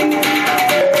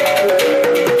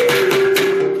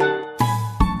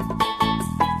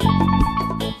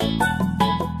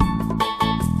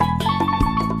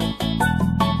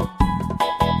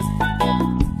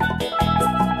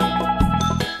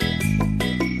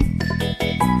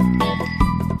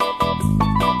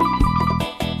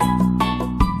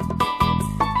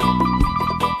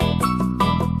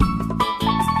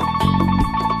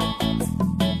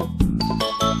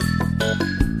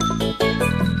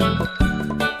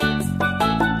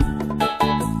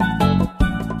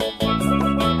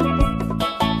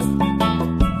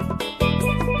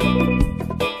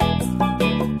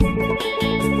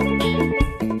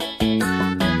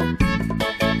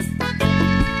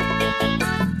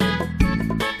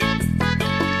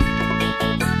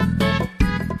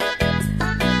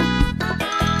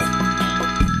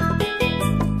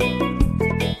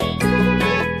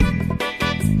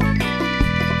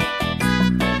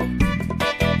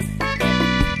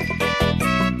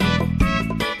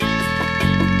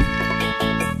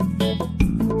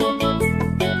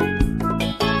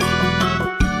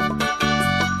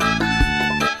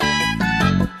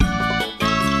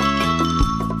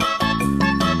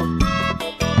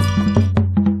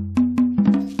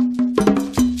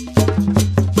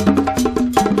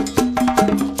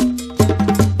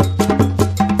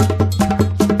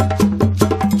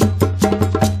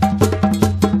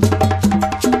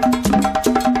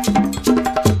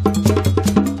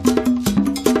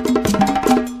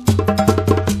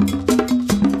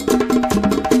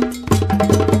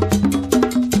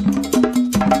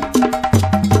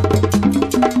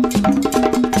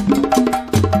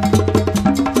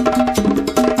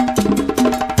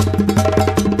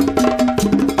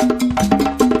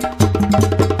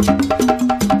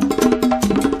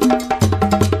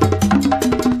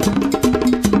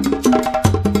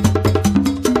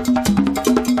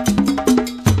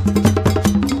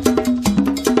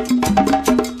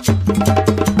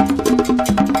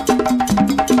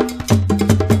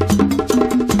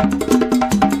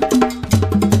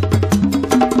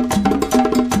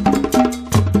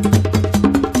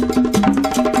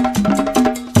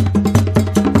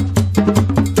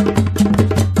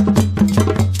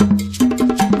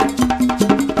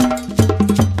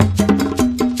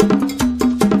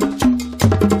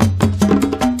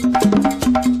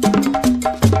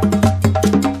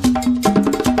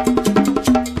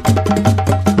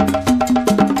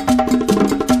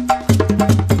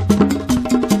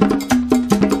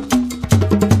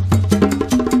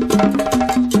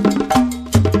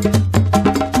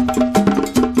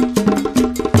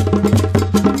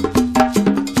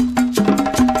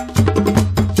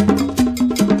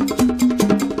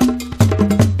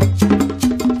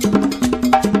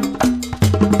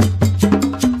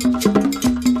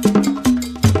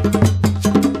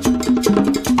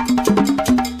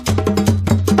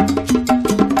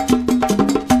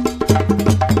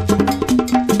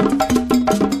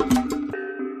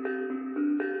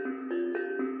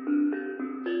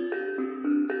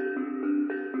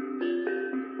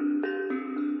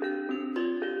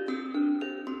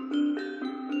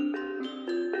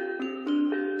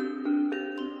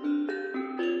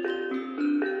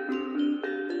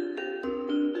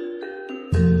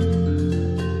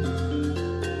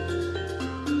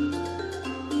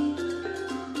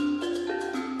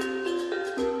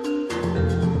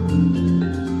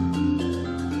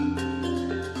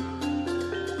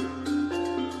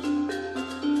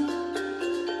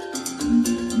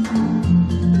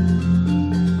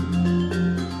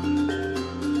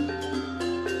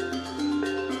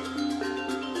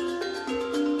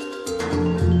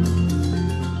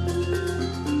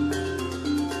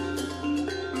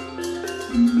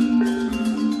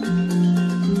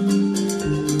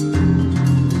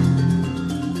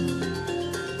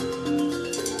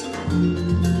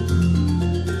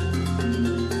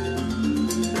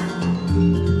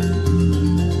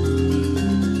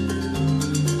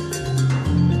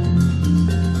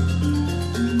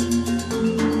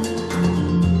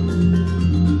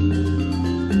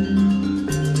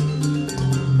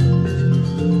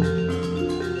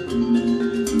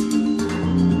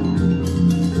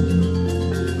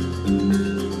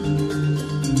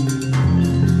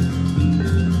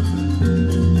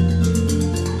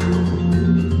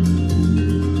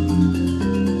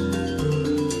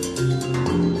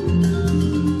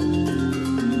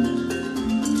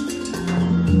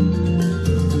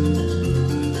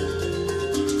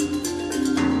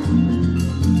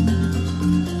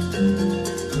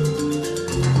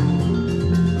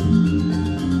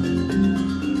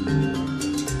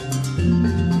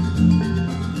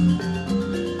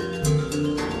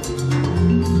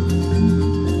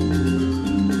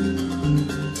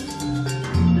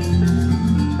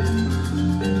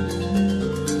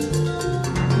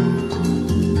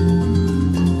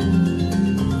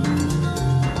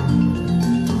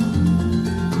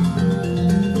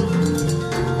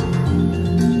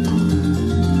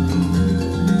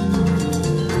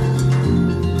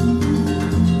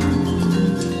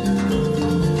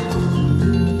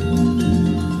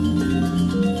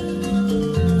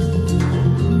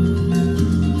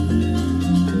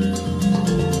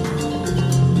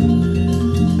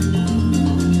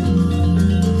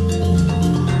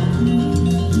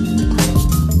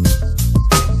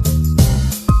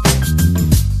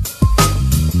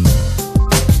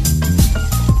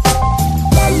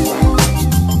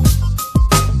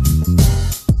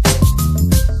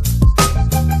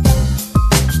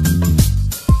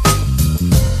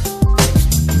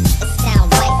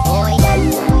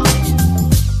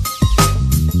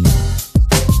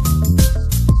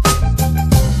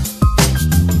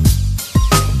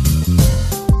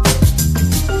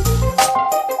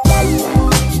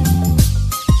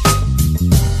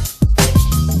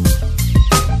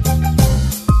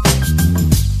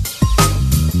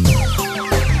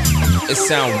 It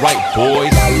sound right,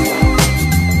 boys.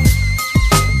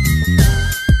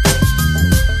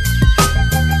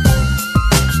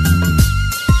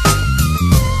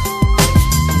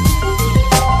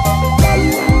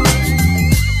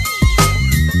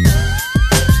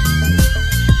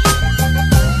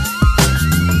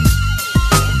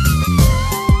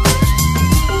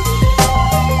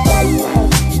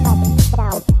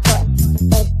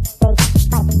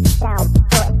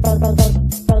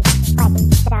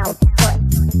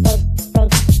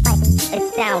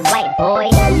 Sound right,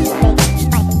 boys.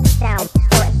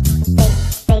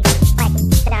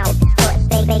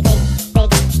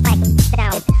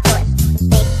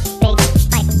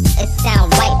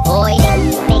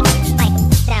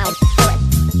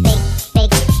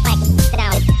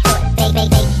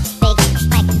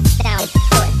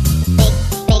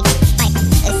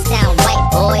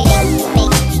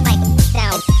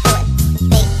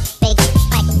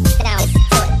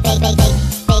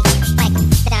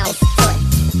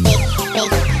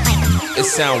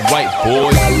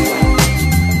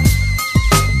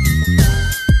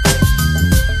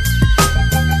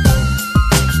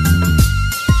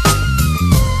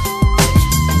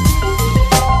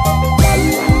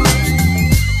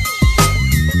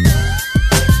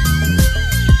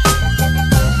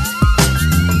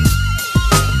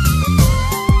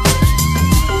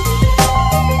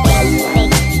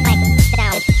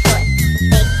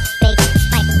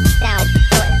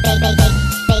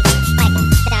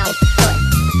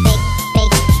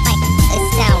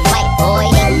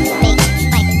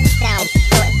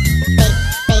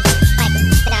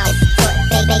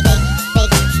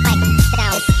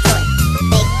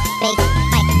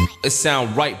 It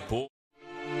sound right, boy.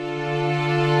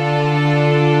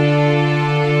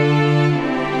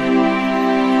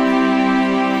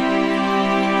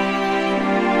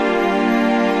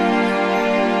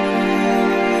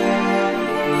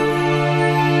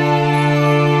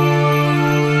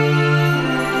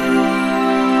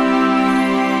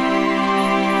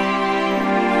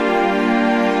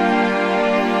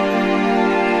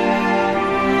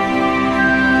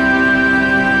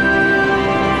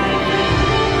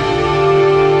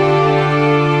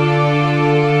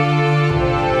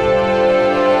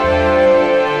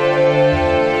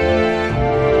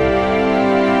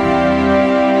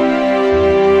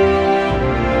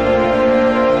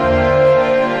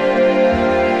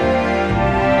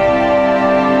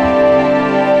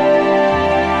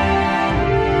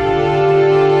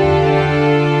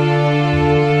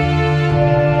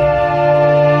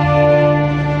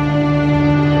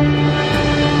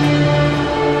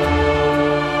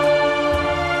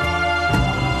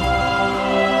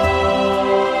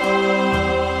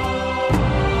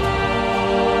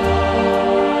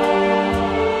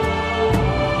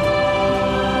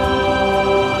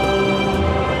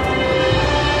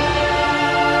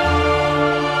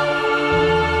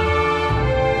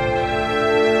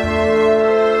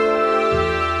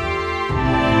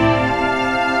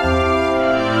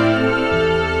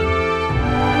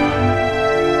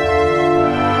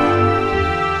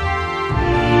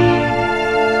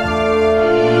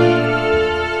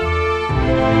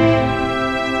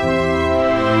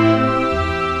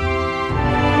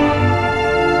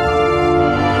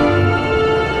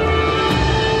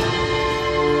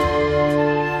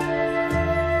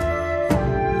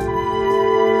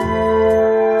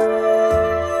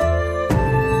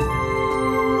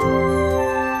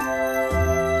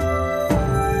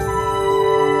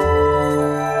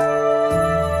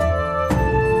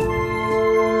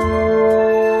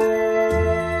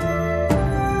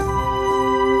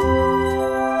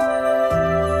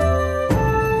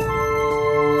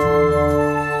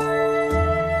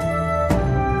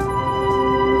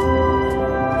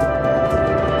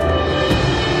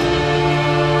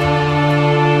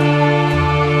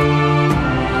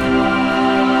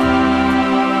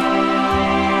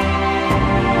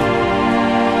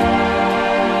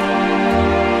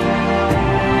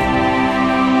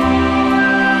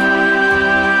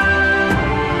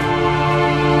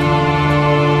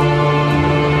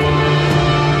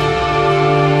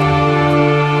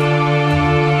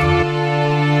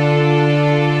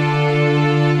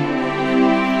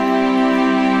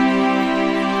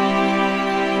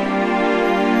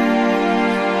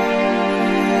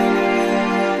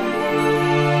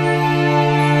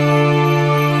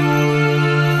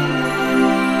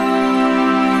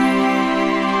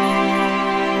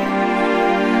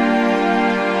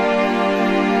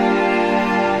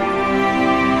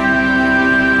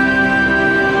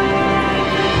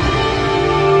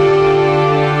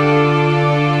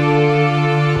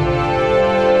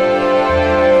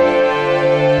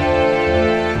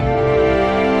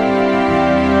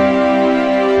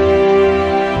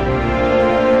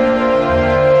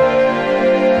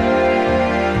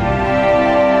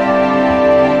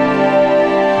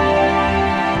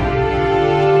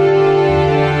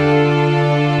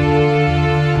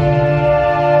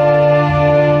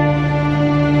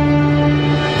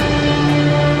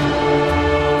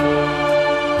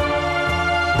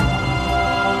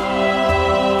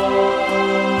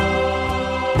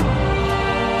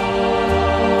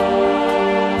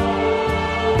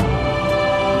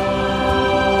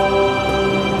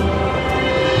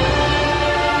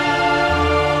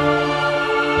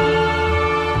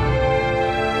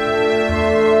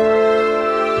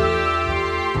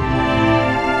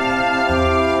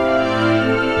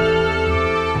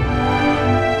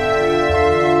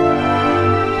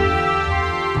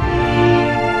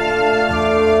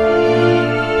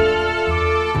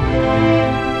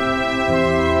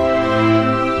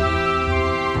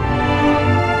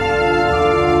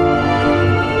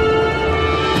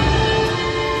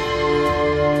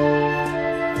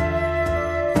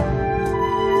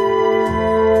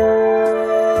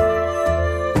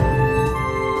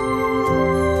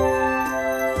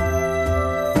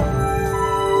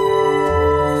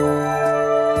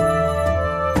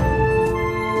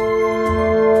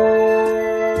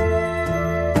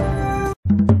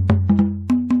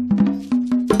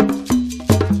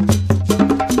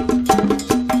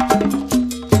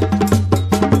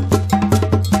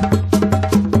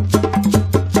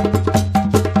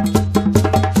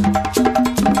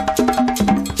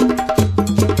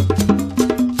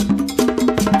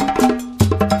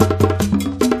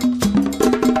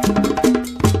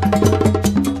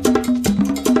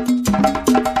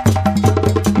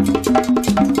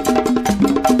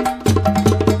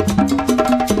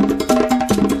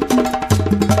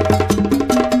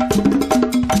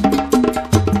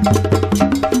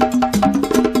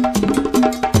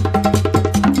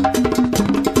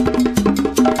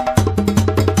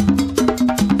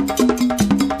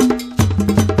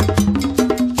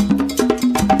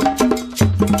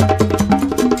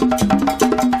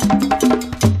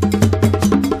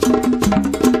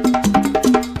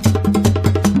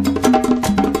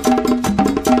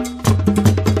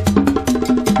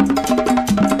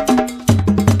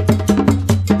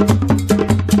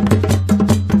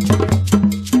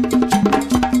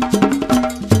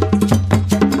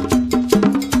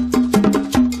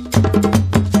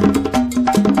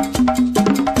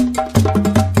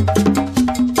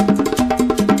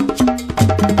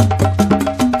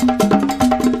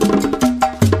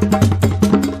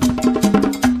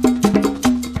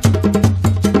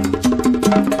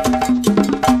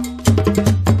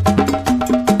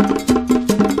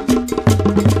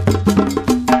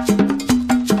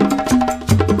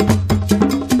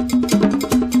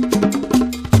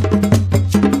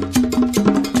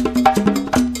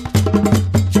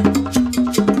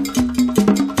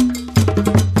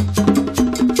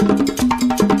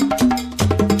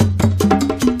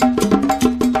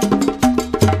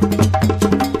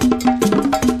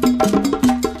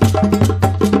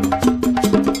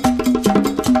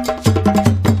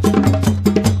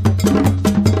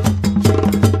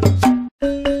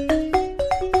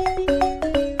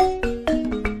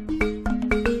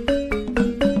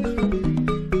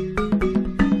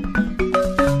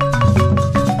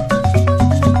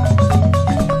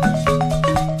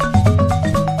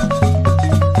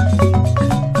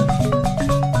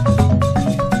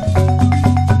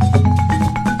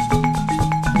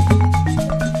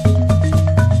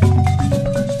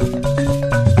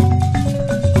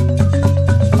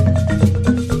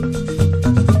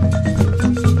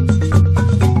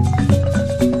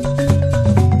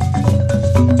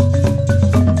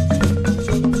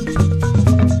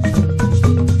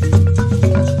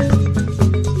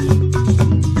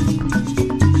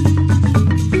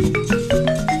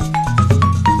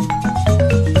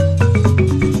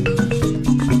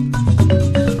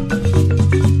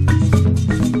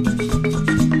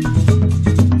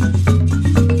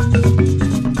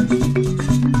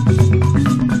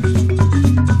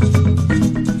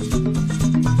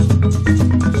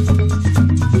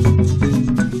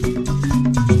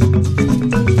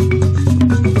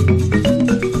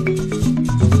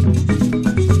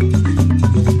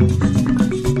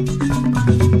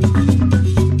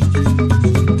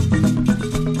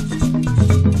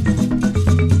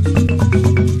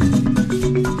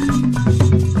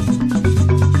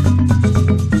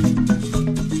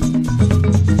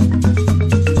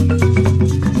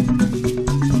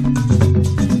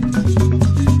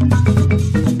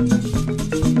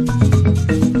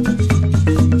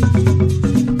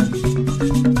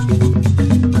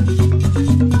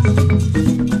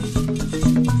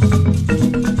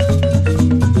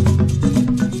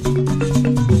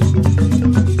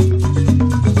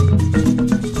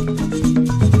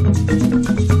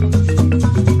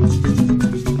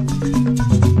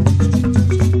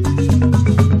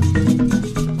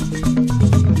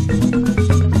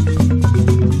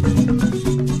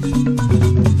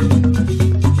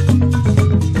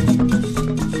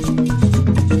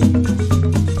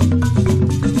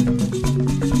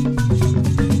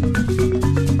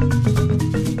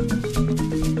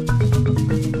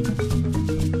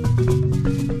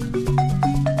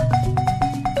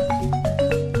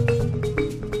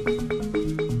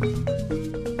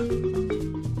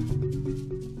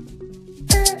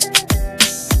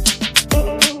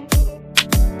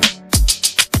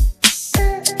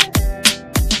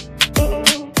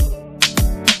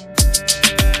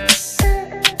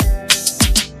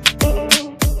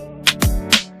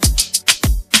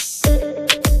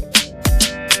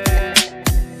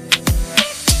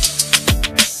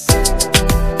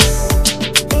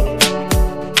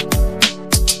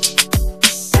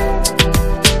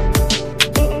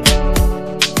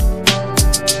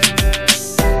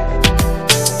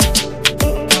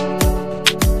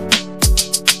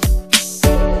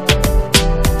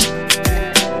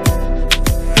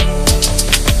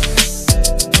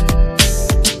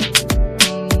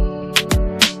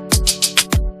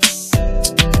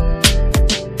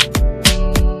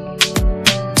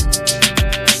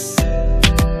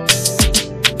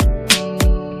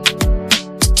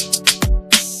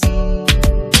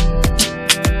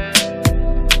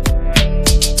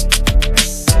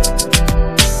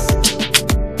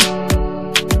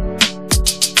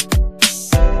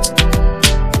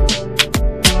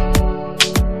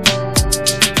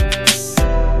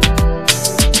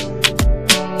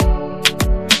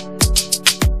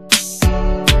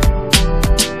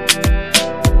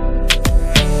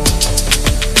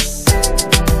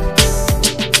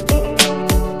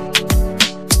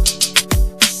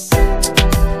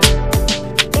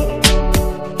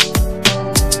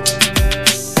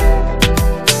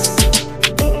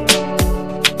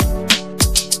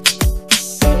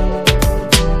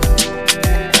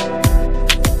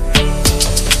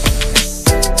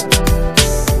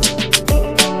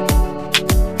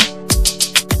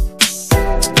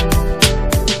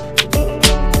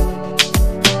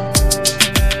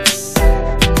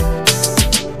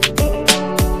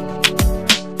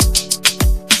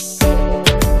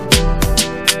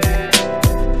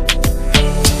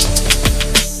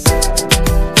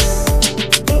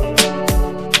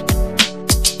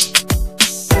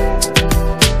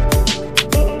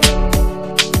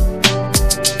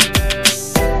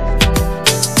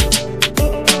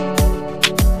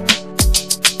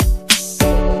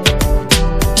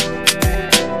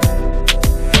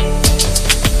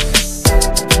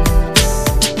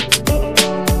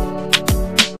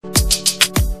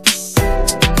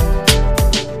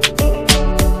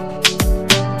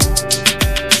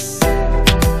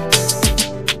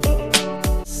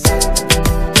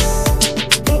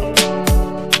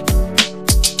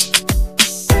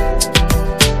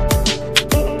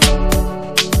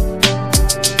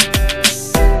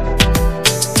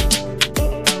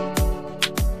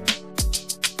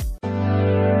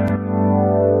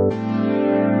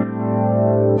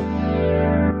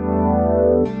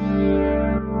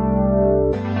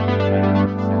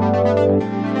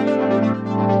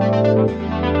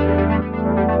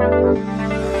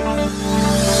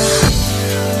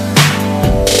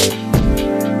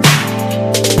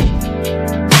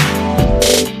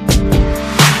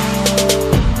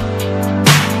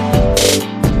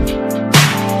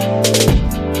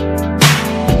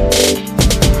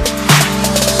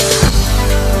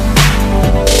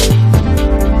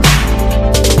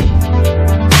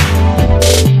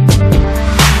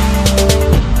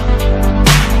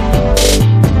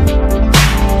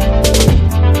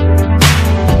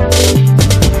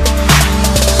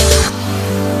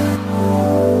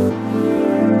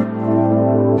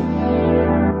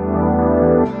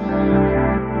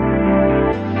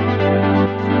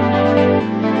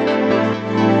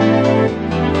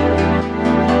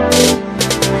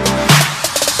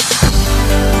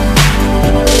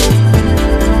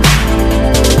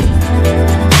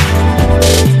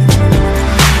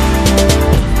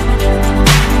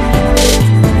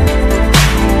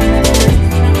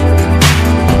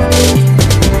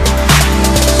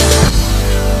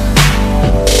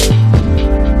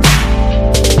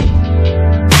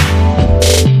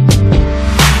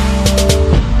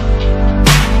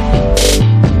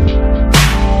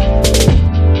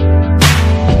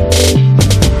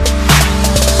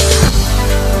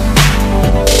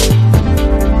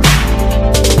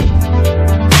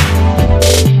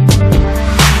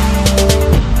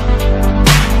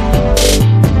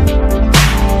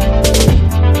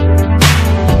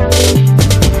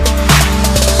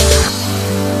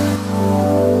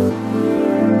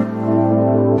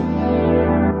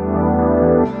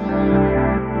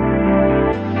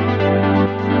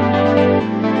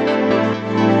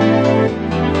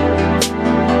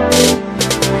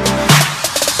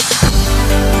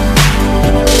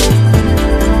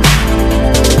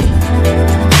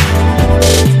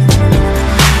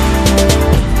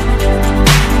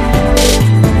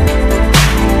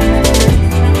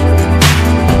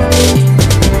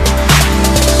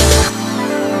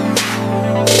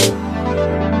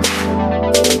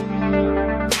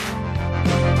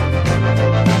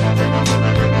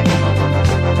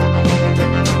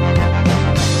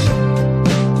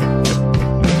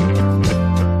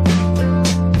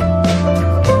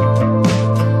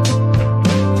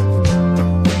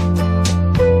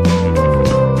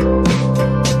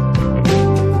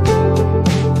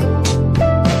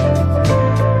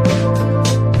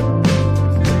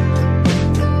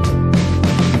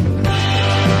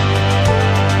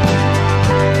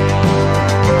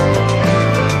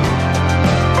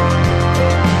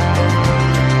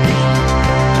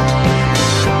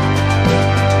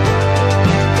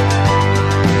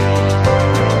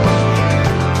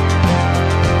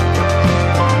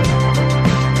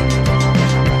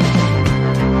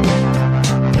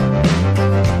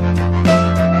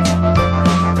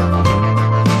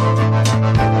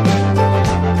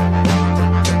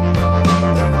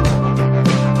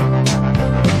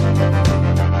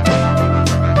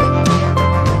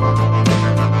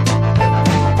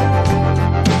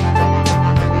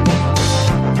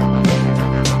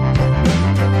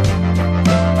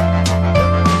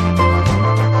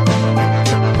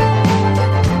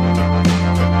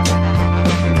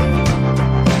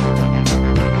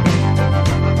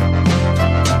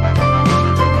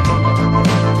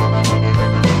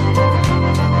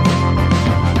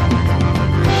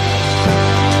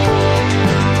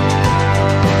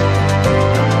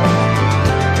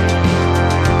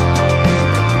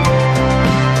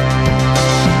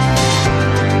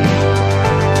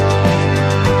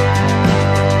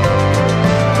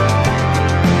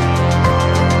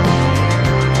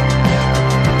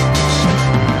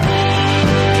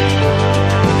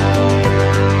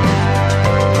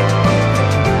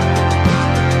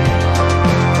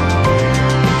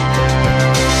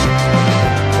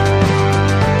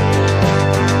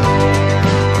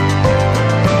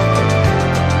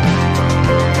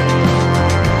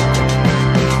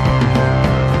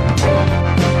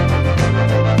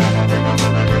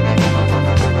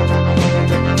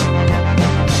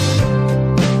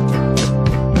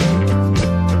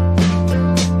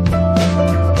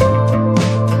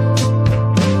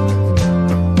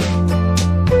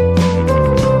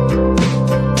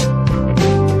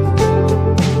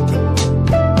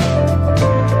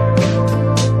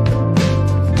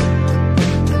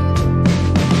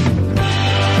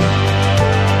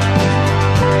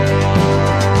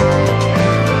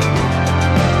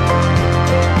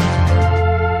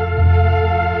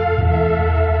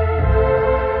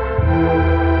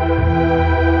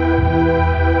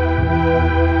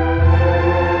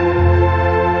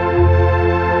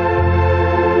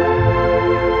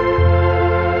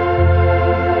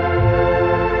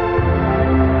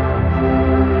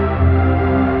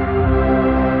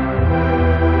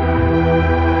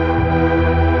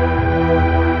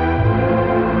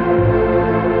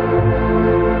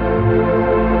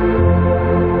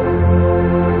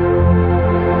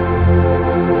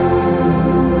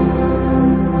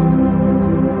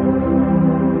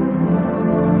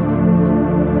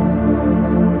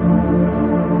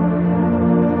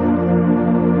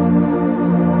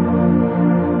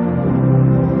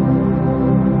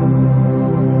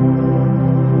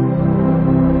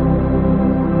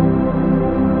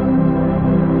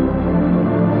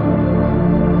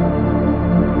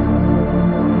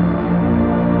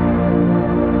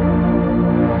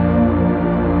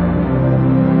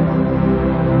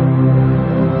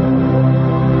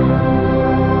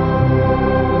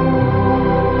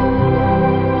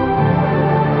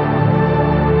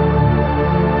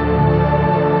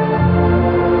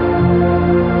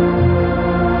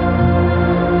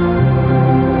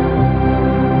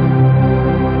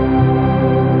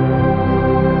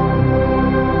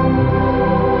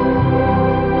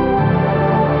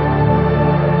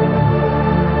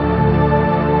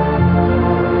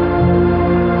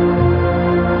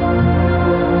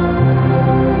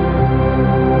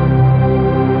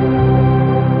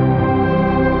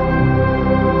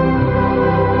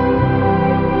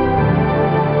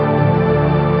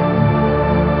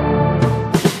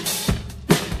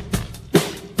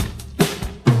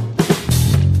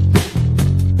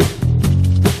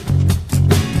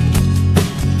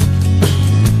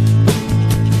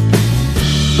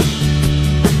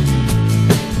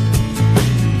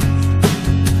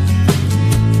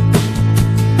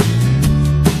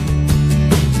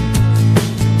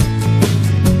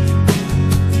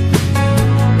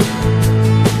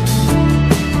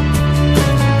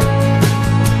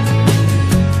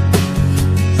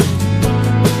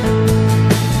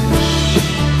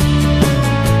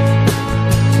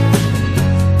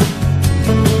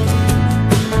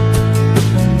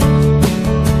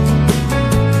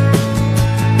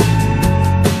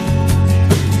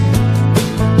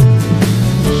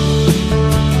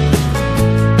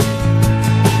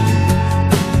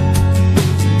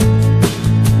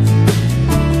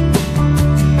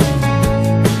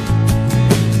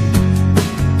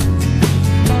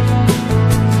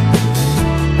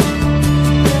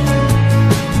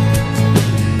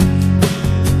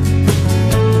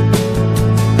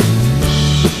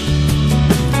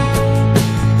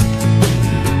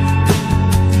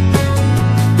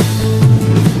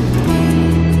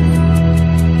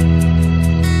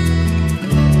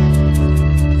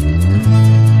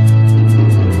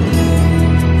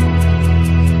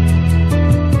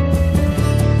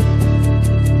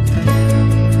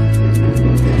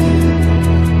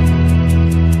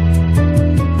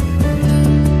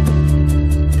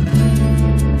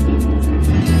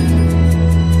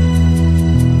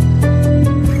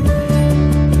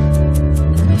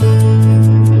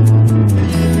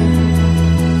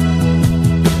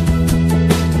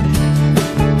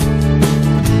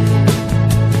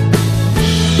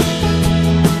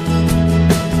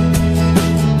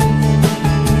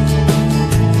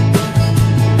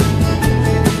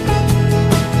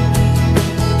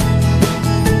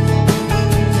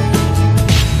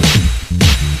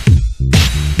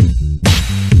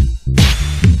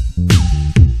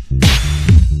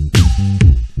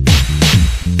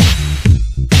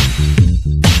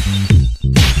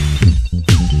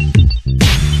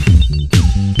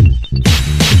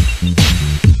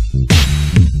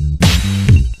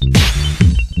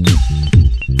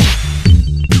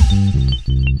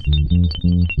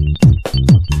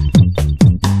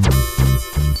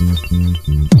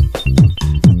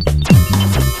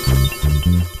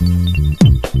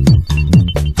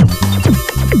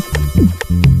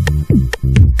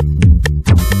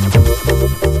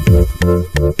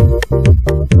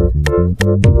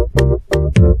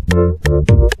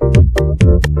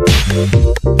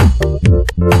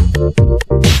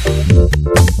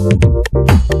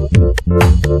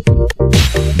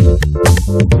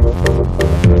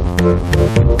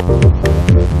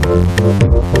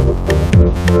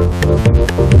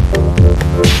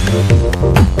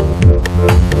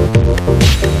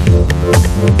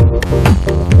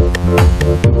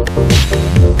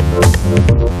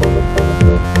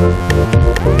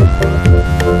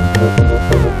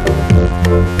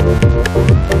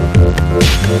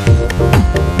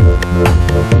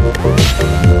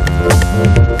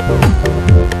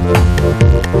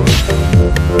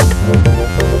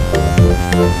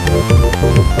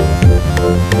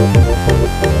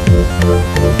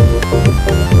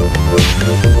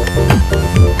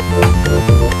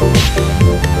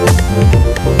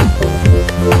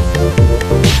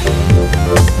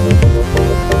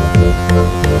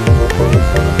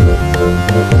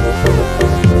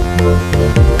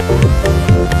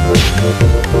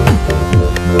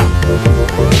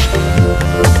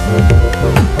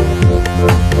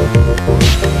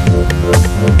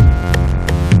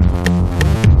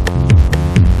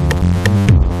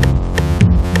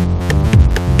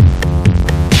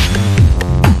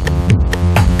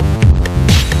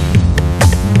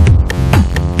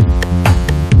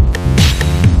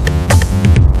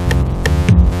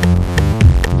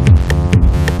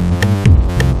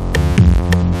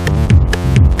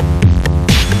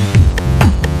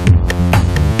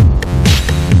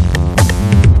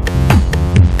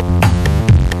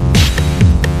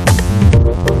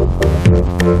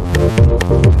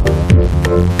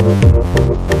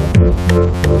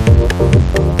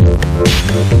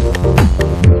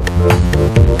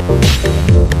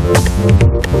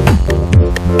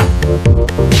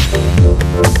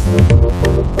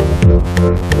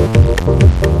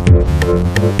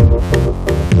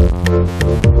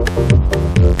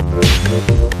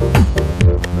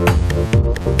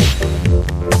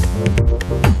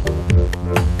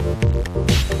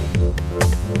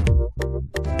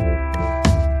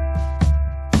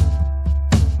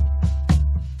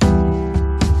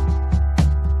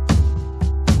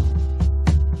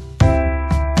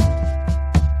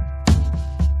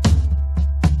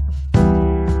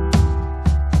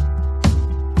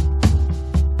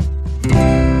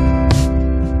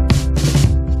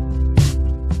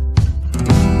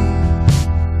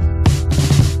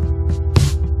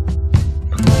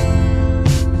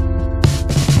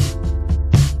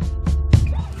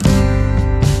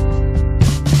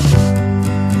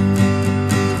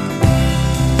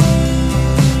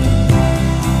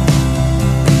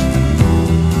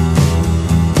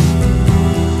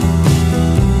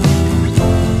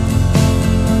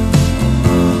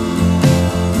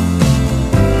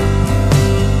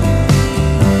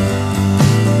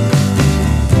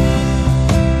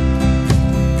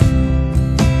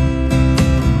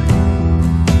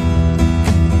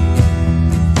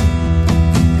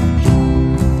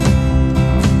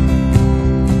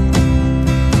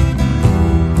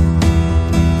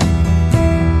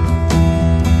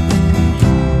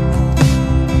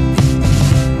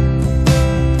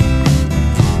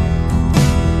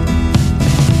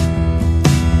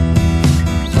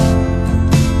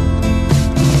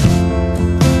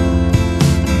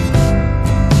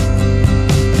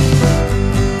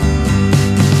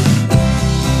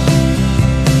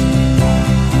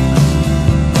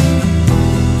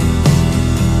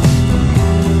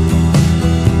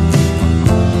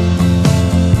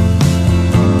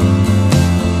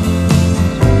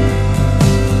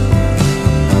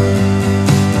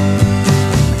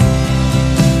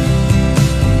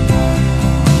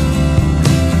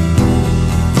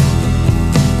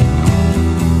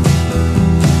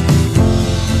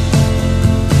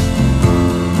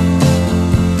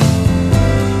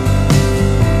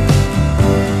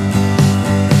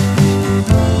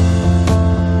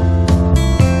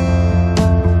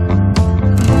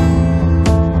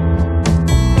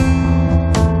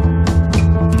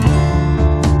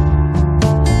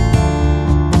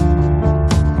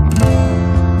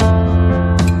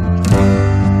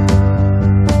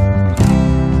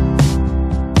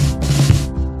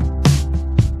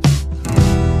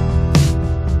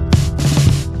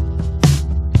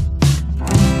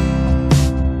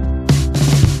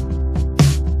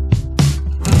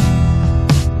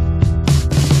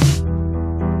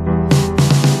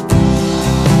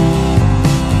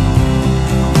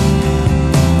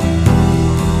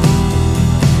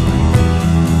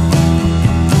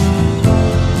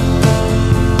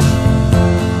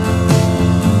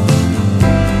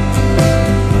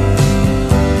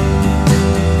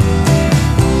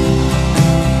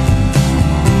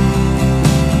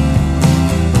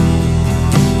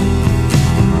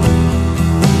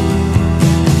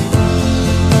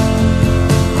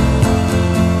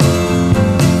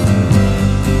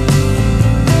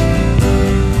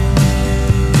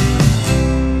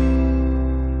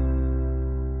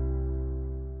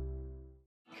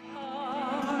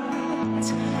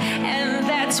 and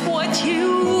that's what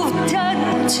you've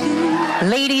done too.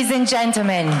 Ladies and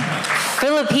gentlemen,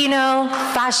 Filipino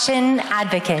fashion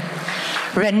advocate,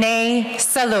 Renee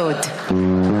Salud.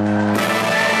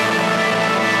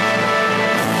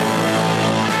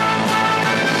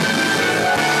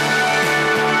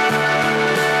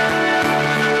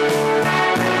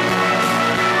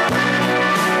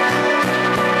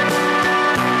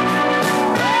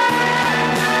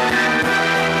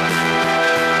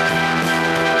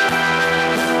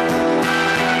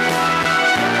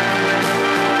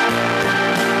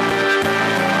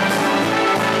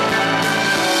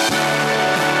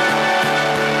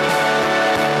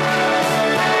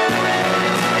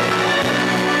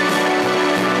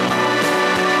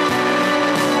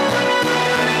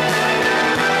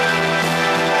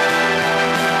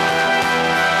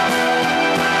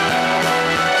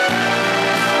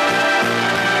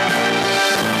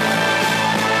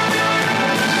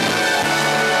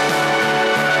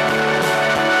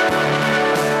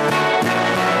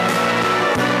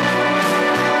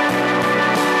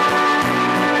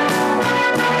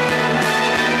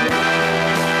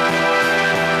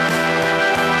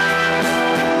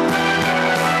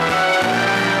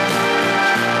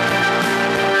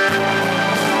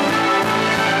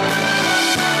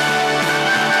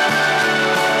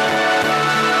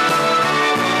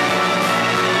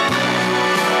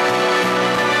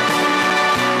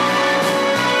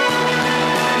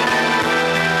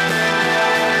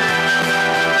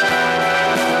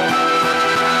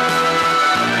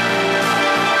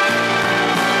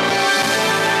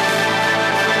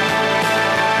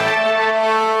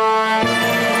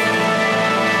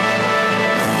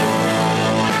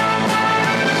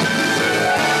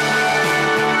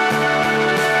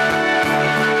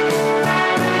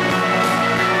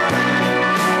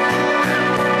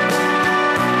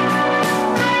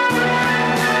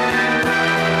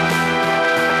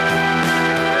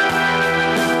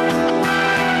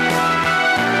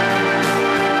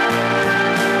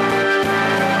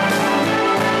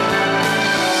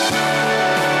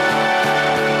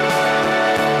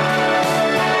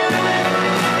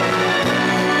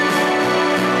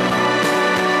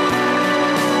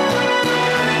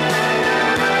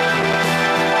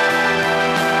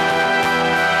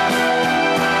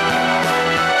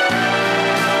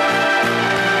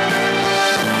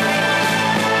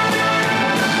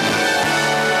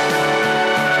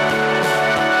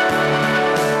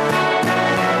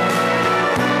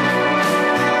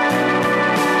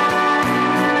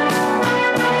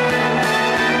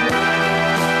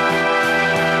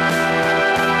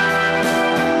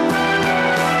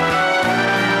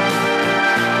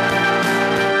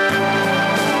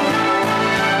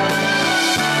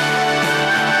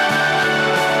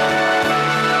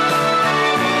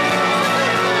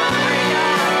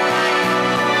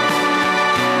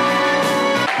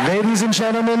 Ladies and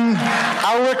gentlemen,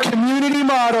 our community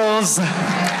models,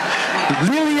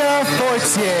 Lilia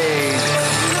Fortier,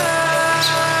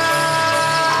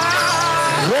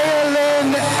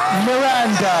 Raylyn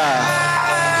Miranda,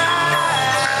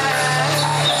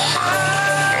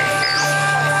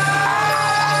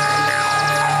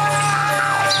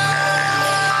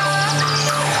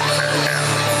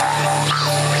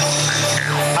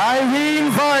 Irene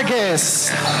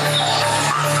Vargas,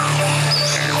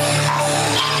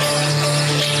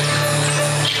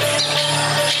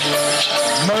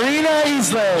 Marina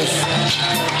Isles,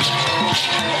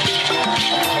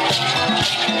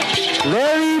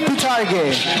 Larry Pitargue,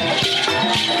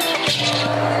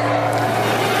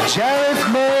 Jareth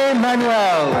May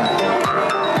Manuel,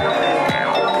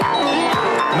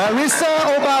 Marissa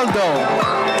Obaldo,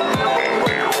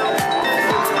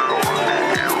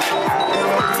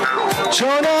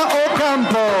 Jonah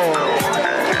Ocampo.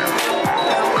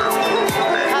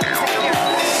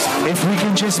 If we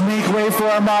can just make way for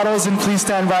our models and please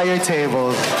stand by your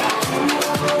tables.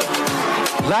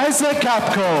 Liza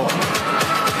Capco,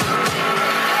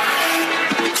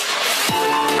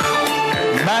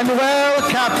 Manuel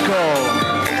Capco,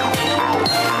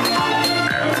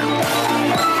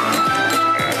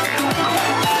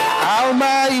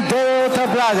 Alma Ideo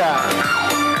Tablada,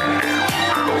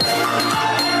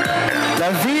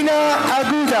 Lavina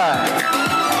Aguda,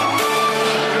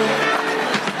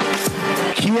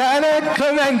 Kiana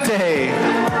Clemente,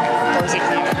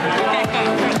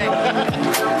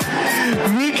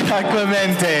 Mika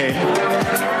Clemente,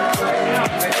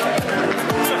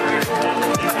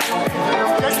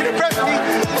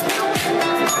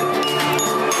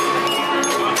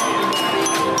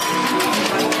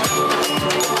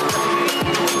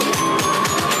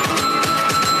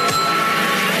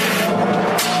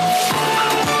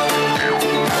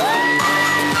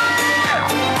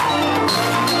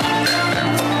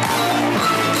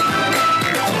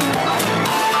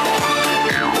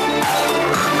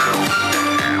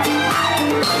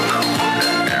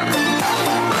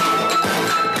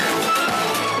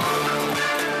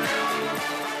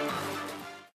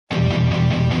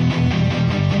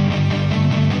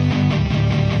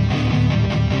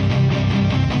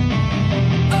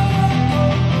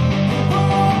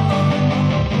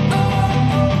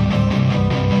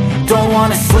 don't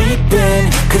wanna sleep in,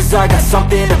 cause I got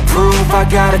something to prove. I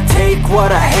gotta take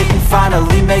what I hate and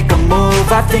finally make a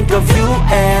move. I think of you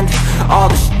and all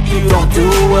the shit you don't do.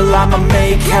 Well, I'ma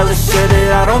make hella sure that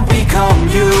I don't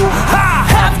become you. I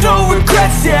have no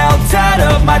regrets, yeah, held tight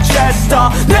up my chest.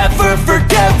 I'll never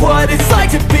forget what it's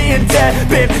like to be in debt.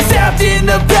 Been stabbed in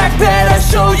the back bed, I'll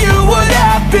show you what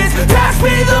happens. Pass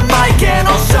me the mic and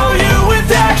I'll show you with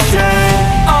action.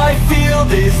 I feel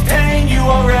this pain, you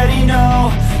already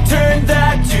know. Turn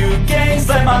that to gains,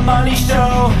 let my money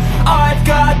show. I've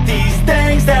got these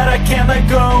things that I can't let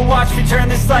go. Watch me turn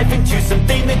this life into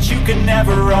something that you can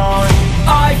never own.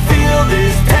 I feel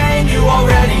this pain, you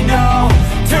already know.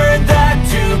 Turn that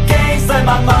to gains, let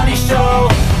my money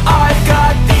show. I've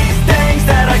got these things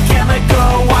that I can't let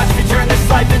go. Watch me turn this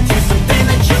life into something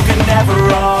that you can never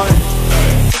own.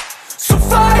 So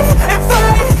fight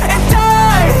and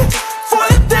die for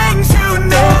the things you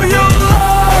know you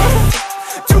love.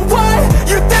 Do what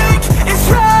you think is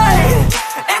right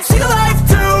and see life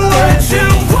do what you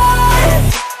want.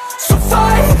 So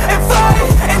fight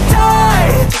and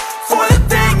die for the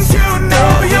things you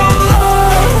know you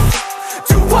love.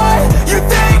 Do what you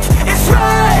think is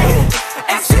right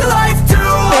and see life do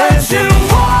what you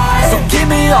want. So give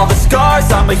me all the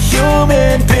scars, I'm a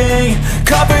human being.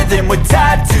 Cover them with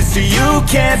tattoos so you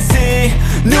can't see.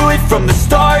 Knew it from the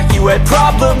start, you had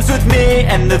problems with me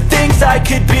and the things I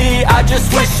could be, I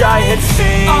just wish I had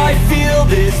seen. I feel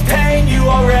this pain, you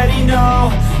already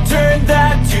know. Turn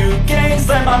that to gains,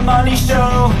 let my money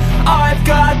show. I've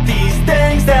got these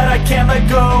things that I can't let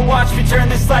go. Watch me turn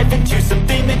this life into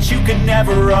something that you can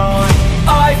never own.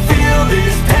 I feel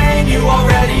this pain, you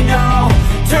already know.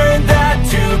 Turn that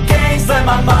to gains, let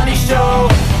my money show.